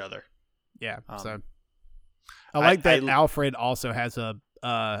just each other. Yeah. So I like that Alfred also has a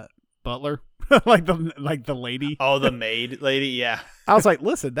butler, like the lady. Oh, the maid lady. Yeah. I was like,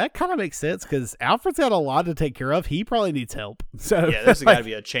 listen, that kind of makes sense because Alfred's got a lot to take care of. He probably needs help. So yeah, there's got to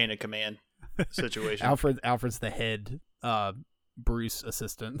be a chain of command situation. Alfred's the head Bruce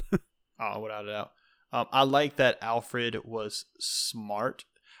assistant. Oh, without a doubt. I like that Alfred was smart.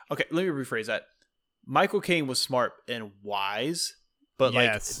 Okay, let me rephrase that. Michael Caine was smart and wise, but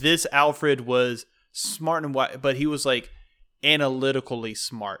like this Alfred was smart and wise, but he was like analytically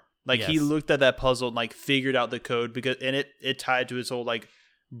smart. Like he looked at that puzzle and like figured out the code and it tied to his whole like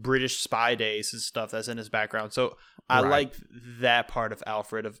British spy days and stuff that's in his background. So I like that part of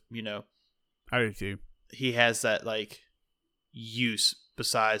Alfred of, I do too. He has that like use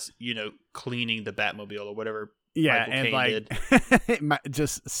besides, cleaning the Batmobile or whatever. Yeah, Michael and Caine like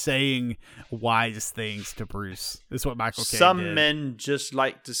just saying wise things to Bruce is what Michael Caine did. Some men just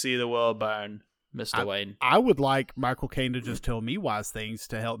like to see the world burn, Mr. Wayne. I would like Michael Caine to just tell me wise things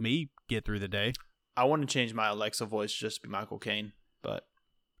to help me get through the day. I want to change my Alexa voice just to be Michael Caine, but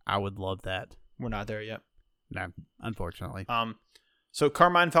I would love that. We're not there yet. No, unfortunately. So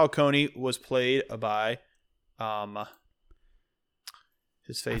Carmine Falcone was played by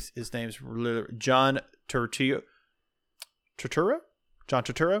his name's John Turturro. John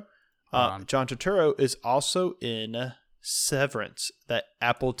Turturro. John Turturro is also in Severance, that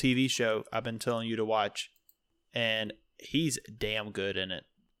Apple TV show I've been telling you to watch, and he's damn good in it.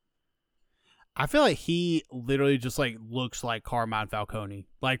 I feel like he literally just like looks like Carmine Falcone,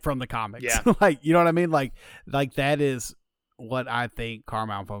 like from the comics. Yeah. Like, you know what I mean? Like that is what I think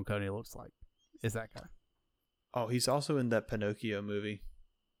Carmine Falcone looks like. Is that guy? Oh, he's also in that Pinocchio movie.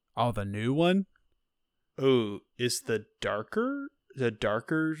 Oh, the new one? Oh, is the darker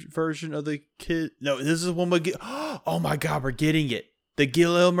version of the kid? No, this is one we oh my God, we're getting it. The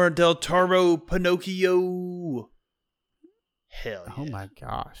Guillermo del Toro Pinocchio. Hell yeah. Oh my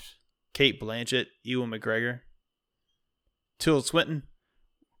gosh. Kate Blanchett, Ewan McGregor, Tilda Swinton,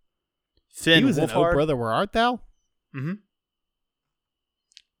 Finn He was in Wolfhard. Oh Brother, Where Art Thou? Mm-hmm.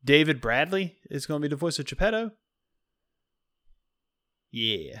 David Bradley is going to be the voice of Geppetto.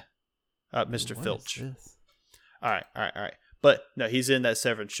 Yeah. Mr. What Filch. is this? All right. But no, he's in that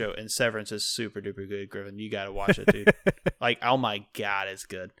Severance show, and Severance is super duper good, Griffin. You got to watch it, dude. Like, oh my God, it's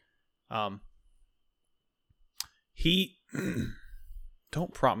good. He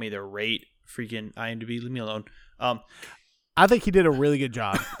don't prompt me to rate freaking IMDb. Leave me alone. I think he did a really good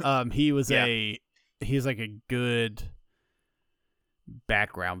job. He was Yeah. he's like a good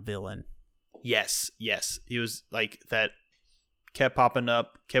background villain. Yes. He was like that. Kept popping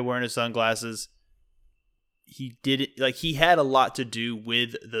up. Kept wearing his sunglasses. He did it like he had a lot to do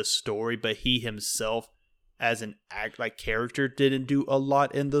with the story, but he himself, as an character, didn't do a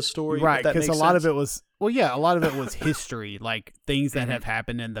lot in the story. Right, because a lot of it was was history, like things that have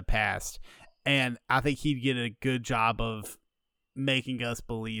happened in the past, and I think he'd get a good job of making us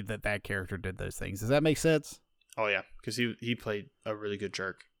believe that character did those things. Does that make sense? Oh yeah, because he played a really good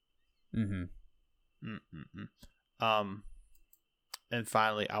jerk. Mm-hmm. And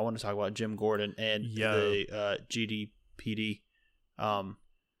finally, I want to talk about Jim Gordon and the GDPD.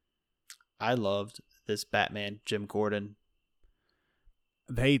 I loved this Batman Jim Gordon.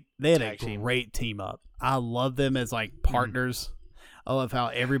 They had a tag team. great team up. I love them as like partners. I love how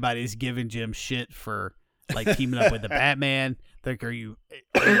everybody's giving Jim shit for like teaming up with the Batman. Like, are you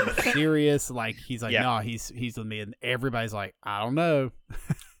serious? Like, he's like, no, he's with me, and everybody's like, I don't know.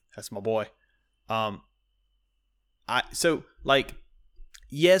 That's my boy.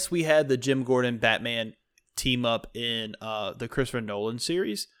 Yes, we had the Jim Gordon Batman team up in the Christopher Nolan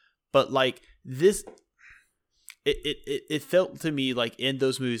series, but like this, it felt to me like in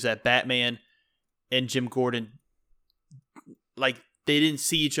those movies that Batman and Jim Gordon, like they didn't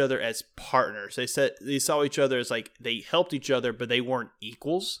see each other as partners. They saw each other as like they helped each other, but they weren't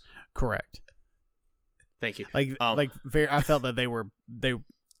equals. Correct. Thank you. I felt that they.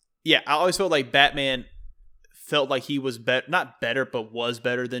 Yeah, I always felt like Batman felt like he was not better, but was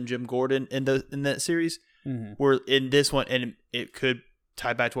better than Jim Gordon in that series. Mm-hmm. Where in this one, and it could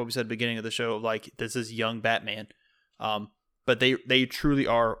tie back to what we said at the beginning of the show, like this is young Batman, but they truly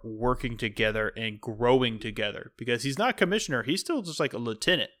are working together and growing together because he's not commissioner, he's still just like a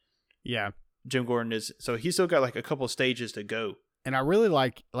lieutenant. Yeah, Jim Gordon is, so he's still got like a couple of stages to go. And I really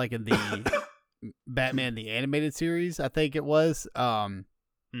like in the Batman the animated series, I think it was, because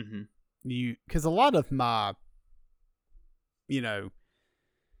a lot of my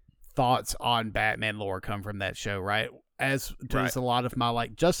thoughts on Batman lore come from that show, right? As does a lot of my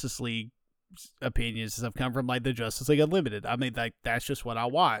like Justice League opinions have come from like the Justice League Unlimited. I mean, like that's just what I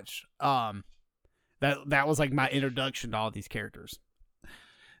watch. That was like my introduction to all these characters.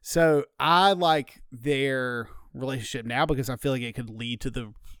 So I like their relationship now because I feel like it could lead to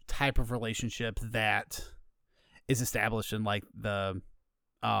the type of relationship that is established in like the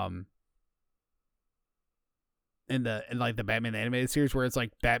in like the Batman the animated series, where it's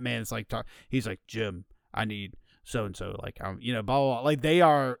like Batman's like he's like, Jim, I need so and so, like blah, blah blah. Like they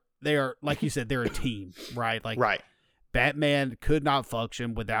are like you said, they're a team, right? Like Batman could not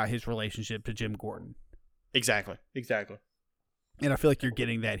function without his relationship to Jim Gordon. Exactly. And I feel like you're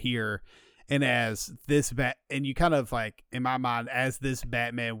getting that here. And as this and you kind of like, in my mind, as this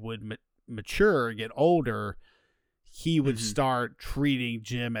Batman would mature, get older, he would start treating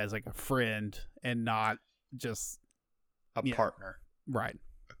Jim as like a friend and not just a partner. Right.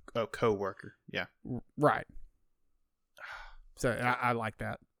 A co-worker. Yeah. Right. So I like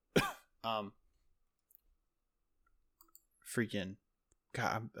that. Freaking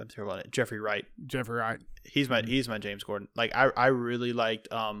God, I'm terrible at it. Jeffrey Wright. He's my James Gordon. Like I really liked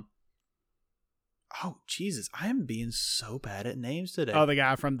oh Jesus, I am being so bad at names today. Oh, the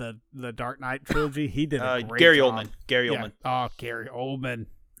guy from the Dark Knight trilogy, he did a great Gary job. Oldman. Gary Oldman. Oh, Gary Oldman.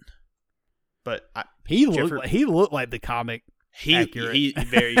 But he looked like the comic. Accurate. He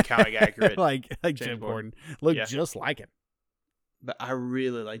very comic accurate. like Jim Gordon looked just like him. But I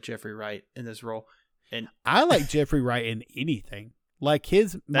really like Jeffrey Wright in this role, and I like Jeffrey Wright in anything. Like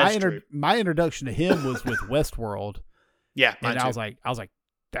my introduction to him was with Westworld. Yeah, and I was like,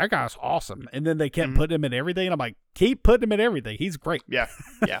 that guy's awesome. And then they kept putting him in everything, and I'm like, keep putting him in everything. He's great. Yeah.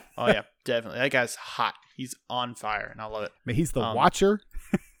 Oh yeah, definitely. That guy's hot. He's on fire, and I love it. I mean, he's the Watcher.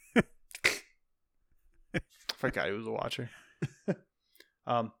 I forgot he was a Watcher.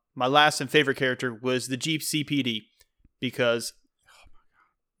 my last and favorite character was the GCPD, because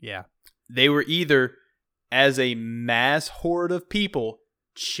Yeah. they were either as a mass horde of people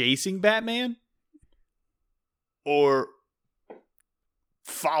chasing Batman or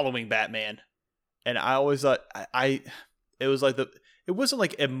following Batman. And I always thought it was like it wasn't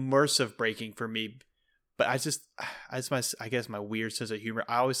like immersive breaking for me, but I guess my weird sense of humor.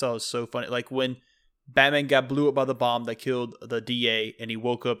 I always thought it was so funny. Like when Batman got blew up by the bomb that killed the DA, and he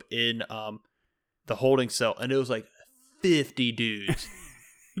woke up in the holding cell, and it was like 50 dudes.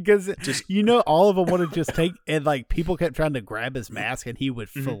 Because all of them wanted to just take, and like people kept trying to grab his mask, and he would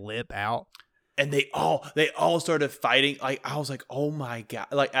flip out. And they all started fighting. Like I was like, oh my god!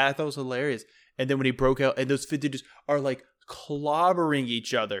 Like I thought it was hilarious. And then when he broke out, and those 50 dudes are like clobbering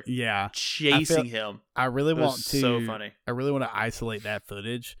each other, chasing him. I really want to. So funny. I really want to isolate that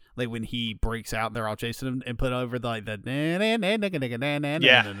footage, like when he breaks out, and they're all chasing him, and put over the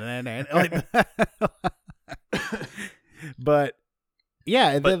But yeah,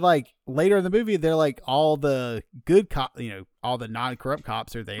 and then like later in the movie, they're like all the good cop, all the non-corrupt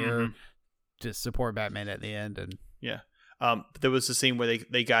cops are there to support Batman at the end, and there was a scene where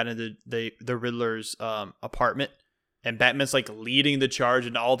they got into the Riddler's apartment, and Batman's like leading the charge,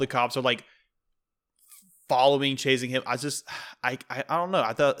 and all the cops are like following, chasing him. I don't know.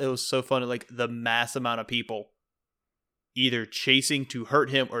 I thought it was so funny, like the mass amount of people either chasing to hurt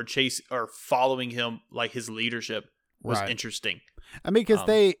him or following him, like his leadership was interesting. I mean, because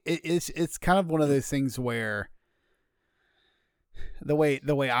it's kind of one of those things where the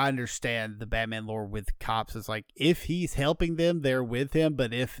way I understand the Batman lore with cops is like, if he's helping them, they're with him.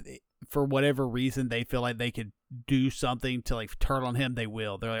 But if for whatever reason they feel like they could do something to like turn on him, they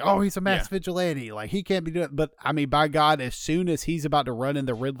will. They're like, oh, he's a mass vigilante, like he can't be doing it. But I mean, by God, as soon as he's about to run in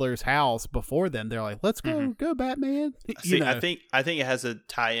the Riddler's house before them, they're like, let's go Batman. See, I think it has a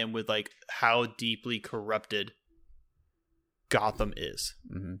tie-in with like how deeply corrupted Gotham is,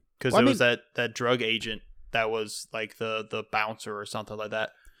 because there was that drug agent that was like the bouncer or something like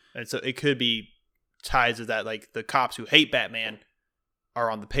that, and so it could be ties to that. Like the cops who hate Batman are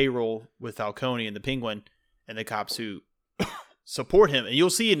on the payroll with Falcone and the Penguin, and the cops who support him, and you'll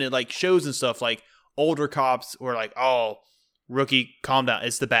see it in like shows and stuff, like older cops who are like, oh, rookie, calm down,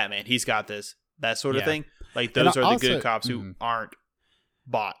 it's the Batman, he's got this, that sort of thing. Like those are the good cops who aren't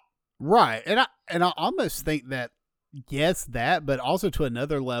bought, right? And I almost think that. Yes, that, but also to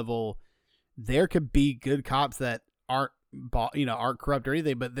another level, there could be good cops that aren't corrupt or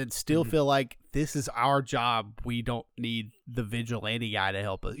anything, but then still feel like this is our job. We don't need the vigilante guy to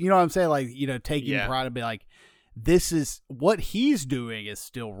help us. You know what I'm saying? Like, taking pride and be like, this is what he's doing is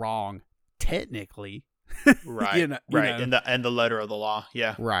still wrong, technically. Right. Right. In the letter of the law.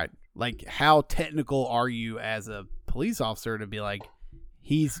 Yeah. Right. Like, how technical are you as a police officer to be like,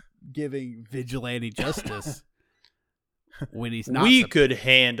 he's giving vigilante justice? When he's not, we could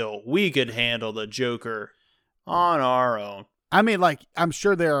handle the Joker on our own. I mean, like, I'm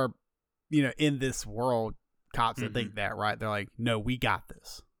sure there are, in this world, cops that think that, right? They're like, no, we got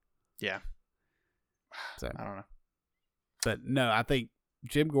this. Yeah. So I don't know, but no, I think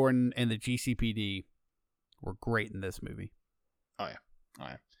Jim Gordon and the GCPD were great in this movie. Oh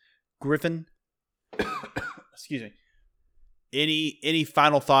yeah. Griffin, excuse me. Any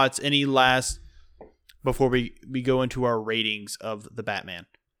final thoughts? Any last? Before we go into our ratings of the Batman.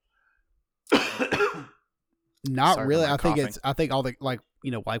 Not Sorry really. for my coughing. I think all the like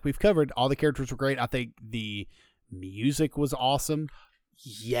we've covered, all the characters were great. I think the music was awesome.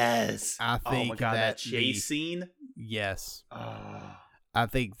 Yes. I think oh my God, that chase scene. Yes. Oh. I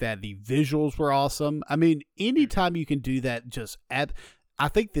think that the visuals were awesome. I mean, anytime you can do that, I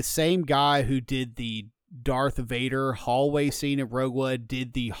think the same guy who did the Darth Vader hallway scene in Rogue One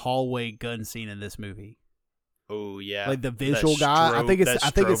did the hallway gun scene in this movie. Oh yeah, like the visual guy. I think it's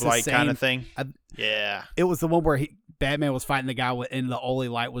the same kind of thing. Yeah, it was the one where Batman was fighting the guy and the only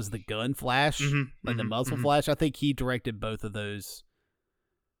light was the gun flash, the muzzle flash. I think he directed both of those,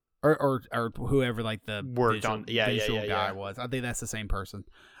 or whoever like the visual guy was. I think that's the same person.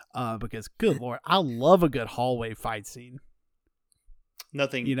 Because good Lord, I love a good hallway fight scene.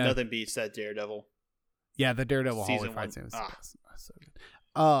 Nothing beats that Daredevil. Yeah, the Daredevil hallway fight scene was so good.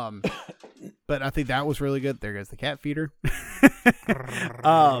 But I think that was really good. There goes the cat feeder.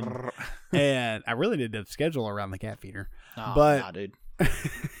 And I really need to schedule around the cat feeder. Oh, but nah, dude.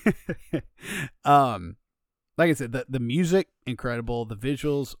 Like I said, the music incredible, the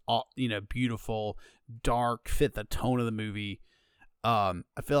visuals, all, beautiful, dark, fit the tone of the movie. I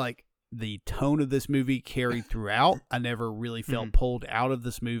feel like the tone of this movie carried throughout. I never really felt pulled out of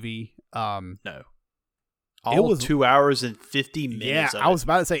this movie. No. All was 2 hours and 50 minutes. Yeah, of I was it.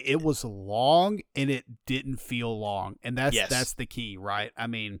 about to say it was long and it didn't feel long, and that's Yes. that's the key, right? I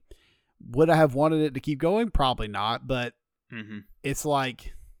mean, would I have wanted it to keep going? Probably not, but it's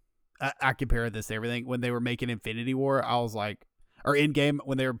like I compare this to everything. When they were making Infinity War, I was like, or Endgame,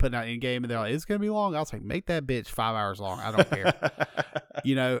 when they were putting out Endgame, and they're like, it's gonna be long. I was like, make that bitch 5 hours long. I don't care.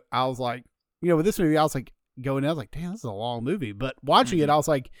 I was like, with this movie, I was like going, I was like, damn, this is a long movie. But watching it, I was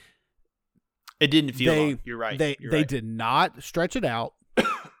like, it didn't feel long. You're right. They did not stretch it out.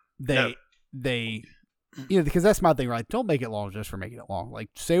 They because that's my thing, right? Don't make it long just for making it long. Like,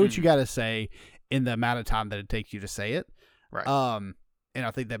 say what you got to say in the amount of time that it takes you to say it. Right. And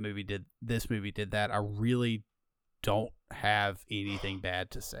I think this movie did that. I really don't have anything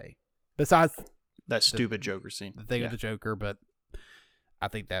bad to say besides that stupid Joker scene. The thing with the Joker, but I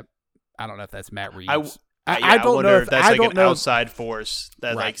think that I don't know if that's Matt Reeves. I don't know if that's an outside force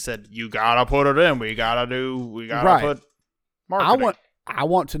that like said you gotta put it in. We gotta put marketing. I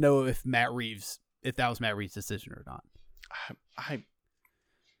want to know if that was Matt Reeves' decision or not.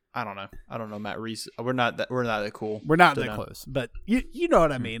 I don't know. I don't know Matt Reeves. We're not that cool. We're not that close, but you know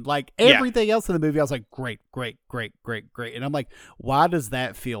what I mean. Like everything else in the movie, I was like, great, and I'm like, why does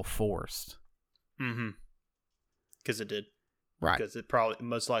that feel forced? Because it did. Right. Because it probably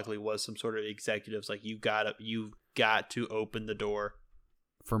most likely was some sort of executives like you've got to open the door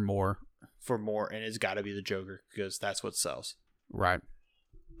for more, and it's got to be the Joker because that's what sells. Right.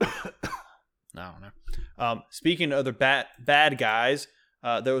 I don't know. Speaking of other bad guys,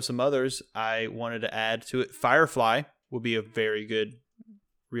 there were some others I wanted to add to it. Firefly would be a very good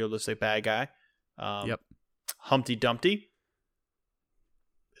realistic bad guy. Yep. Humpty Dumpty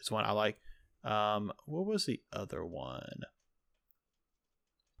is one I like. What was the other one?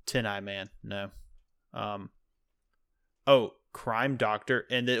 Tin Eye Man. No. Crime Doctor.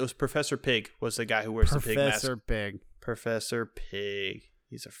 And it was Professor Pig was the guy who wears the pig mask. Professor Pig.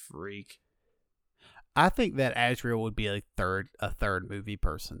 He's a freak. I think that Azrael would be a third movie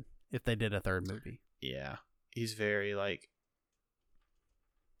person if they did a third movie. Yeah. He's very like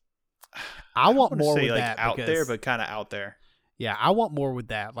I want more with like that out because, there, but kind of out there. Yeah, I want more with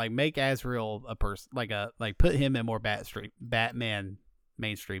that. Like make Azrael a person, like put him in more Batman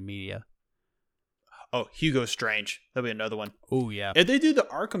mainstream media. Oh, Hugo Strange. That'll be another one. Oh yeah. If they do the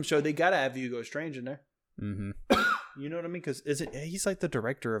Arkham show, they gotta have Hugo Strange in there. Mm-hmm. You know what I mean? Because he's like the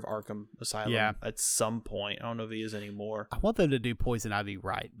director of Arkham Asylum at some point. I don't know if he is anymore. I want them to do Poison Ivy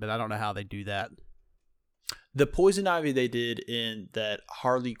right, but I don't know how they do that. The Poison Ivy they did in that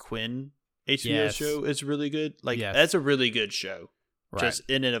Harley Quinn HBO show is really good. Like that's a really good show. Right. Just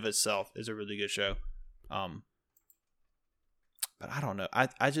in and of itself is a really good show. But I don't know.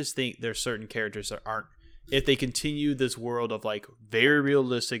 I just think there's certain characters that aren't. If they continue this world of like very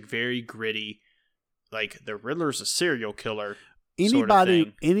realistic, very gritty, like the Riddler's a serial killer.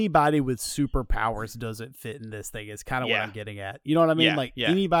 Anybody with superpowers doesn't fit in this thing. Is kind of what I'm getting at. You know what I mean?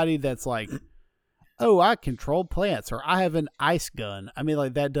 Anybody that's like, oh, I control plants or I have an ice gun. I mean,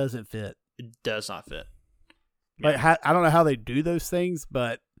 like that doesn't fit. It does not fit. Like I don't know how they do those things,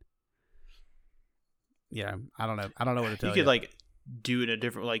 but I don't know. I don't know what to tell you. You could like do it a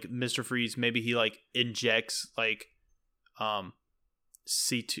different, like Mr. Freeze. Maybe he like injects like CO2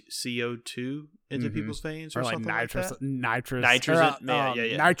 into people's veins or like something nitrogen.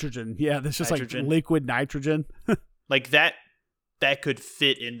 Nitrogen. Yeah, that's just nitrogen. Like liquid nitrogen. Like that could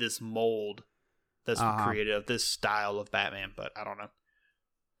fit in this mold that's been created of this style of Batman, but I don't know.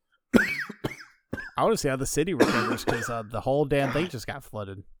 I want to see how the city recovers because the whole damn thing just got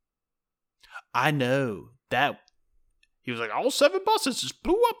flooded. I know that. He was like, all 7 buses just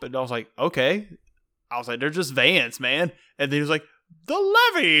blew up. And I was like, okay. I was like, they're just vans, man. And then he was like, the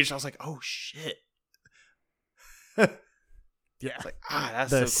levees. I was like, oh, shit. Yeah. It's like,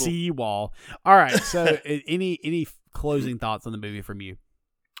 that's the so cool. seawall. All right. So any closing thoughts on the movie from you?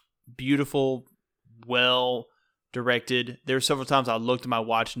 Beautiful, well directed. There were several times I looked at my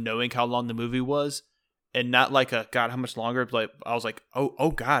watch knowing how long the movie was. And not like God, how much longer? Like I was like,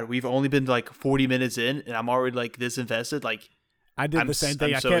 oh God, we've only been like 40 minutes in, and I'm already like this invested. Like I did the same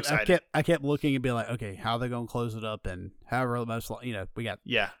thing. I kept looking and being like, okay, how are they gonna close it up? And however most, we got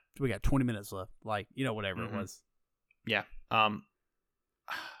 20 minutes left. Like whatever it was. Yeah. I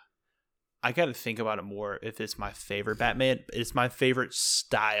got to think about it more. If it's my favorite Batman, it's my favorite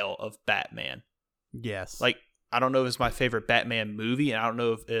style of Batman. Yes. Like I don't know if it's my favorite Batman movie, and I don't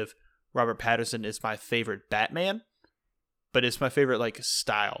know if Robert Pattinson is my favorite Batman, but it's my favorite like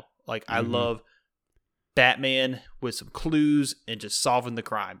style. Like I love Batman with some clues and just solving the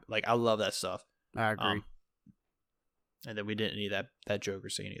crime. Like I love that stuff. I agree. And then we didn't need that Joker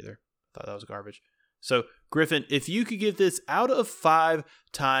scene either. I thought that was garbage. So, Griffin, if you could give this out of 5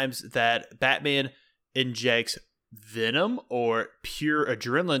 times that Batman injects venom or pure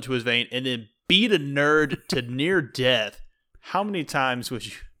adrenaline to his vein and then beat a nerd to near death, how many times would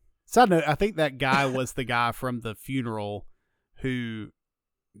you? Side note, I think that guy was the guy from the funeral who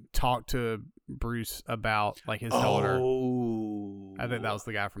talked to Bruce about like his daughter. Oh, I think that was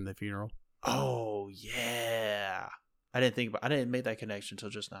the guy from the funeral. Oh yeah, I didn't make that connection until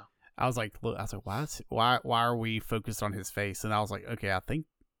just now. I was like, why are we focused on his face? And I was like, okay, I think,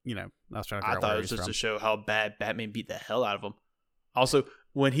 I was trying to figure I out thought where it was he's just from. to show how bad Batman beat the hell out of him. Also,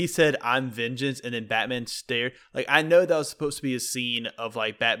 when he said "I'm vengeance" and then Batman stared, like I know that was supposed to be a scene of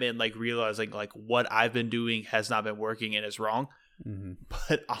like Batman like realizing like what I've been doing has not been working and is wrong. Mm-hmm.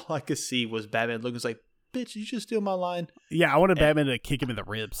 But all I could see was Batman looking like, "Bitch, you just steal my line." Yeah, I wanted Batman to kick him in the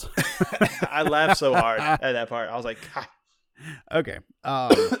ribs. I laughed so hard at that part. I was like, God. Okay.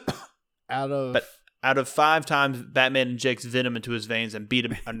 Out of 5 times Batman injects venom into his veins and beat a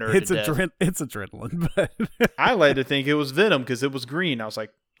nerd to death. It's adrenaline, but I like to think it was venom because it was green. I was like,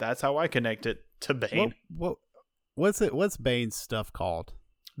 that's how I connect it to Bane. What's Bane's stuff called?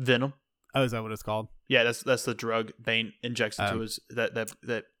 Venom. Oh, is that what it's called? Yeah, that's the drug Bane injects into his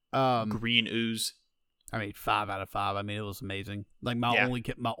that green ooze. I mean, 5 out of 5. I mean, it was amazing. Like my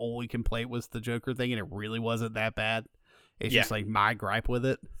only complaint was the Joker thing, and it really wasn't that bad. It's just like my gripe with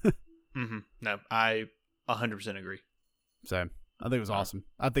it. Mm-hmm. No, I 100% agree. So I think it was awesome.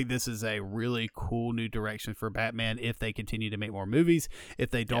 I think this is a really cool new direction for Batman if they continue to make more movies. If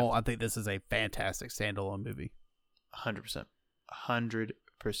they don't, I think this is a fantastic standalone movie. 100%.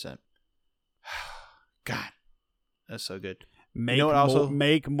 100%. God, that's so good.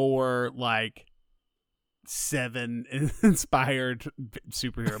 Make more like 7 inspired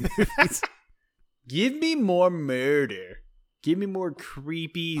superhero movies. Give me more murder. Give me more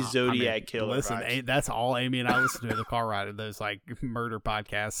creepy Zodiac killer. Listen, that's all Amy and I listen to in the car ride of those like murder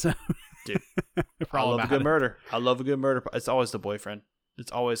podcasts. Dude, I love a good murder. I love a good murder. It's always the boyfriend.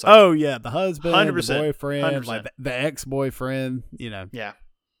 It's always like, the husband, 100%, the boyfriend, 100%. Like the ex-boyfriend, Yeah.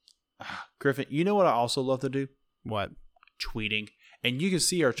 Griffin, you know what I also love to do? What? Tweeting. And you can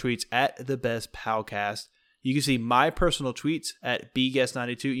see our tweets at The Best Palcast. You can see my personal tweets at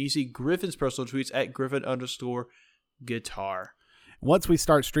BGuest92. You see Griffin's personal tweets at Griffin_guitar. Once we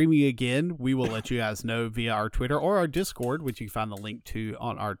start streaming again, we will let you guys know via our Twitter or our Discord, which you can find the link to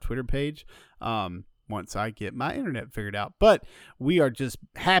on our Twitter page. Once I get my internet figured out. But we are just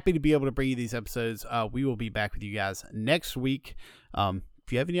happy to be able to bring you these episodes. We will be back with you guys next week.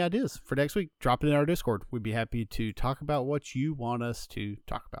 If you have any ideas for next week, drop it in our Discord. We'd be happy to talk about what you want us to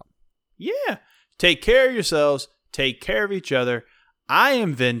talk about. Yeah. Take care of yourselves. Take care of each other. I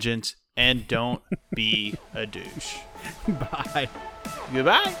am vengeance, and don't be a douche. Bye.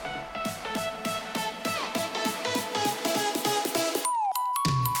 Goodbye.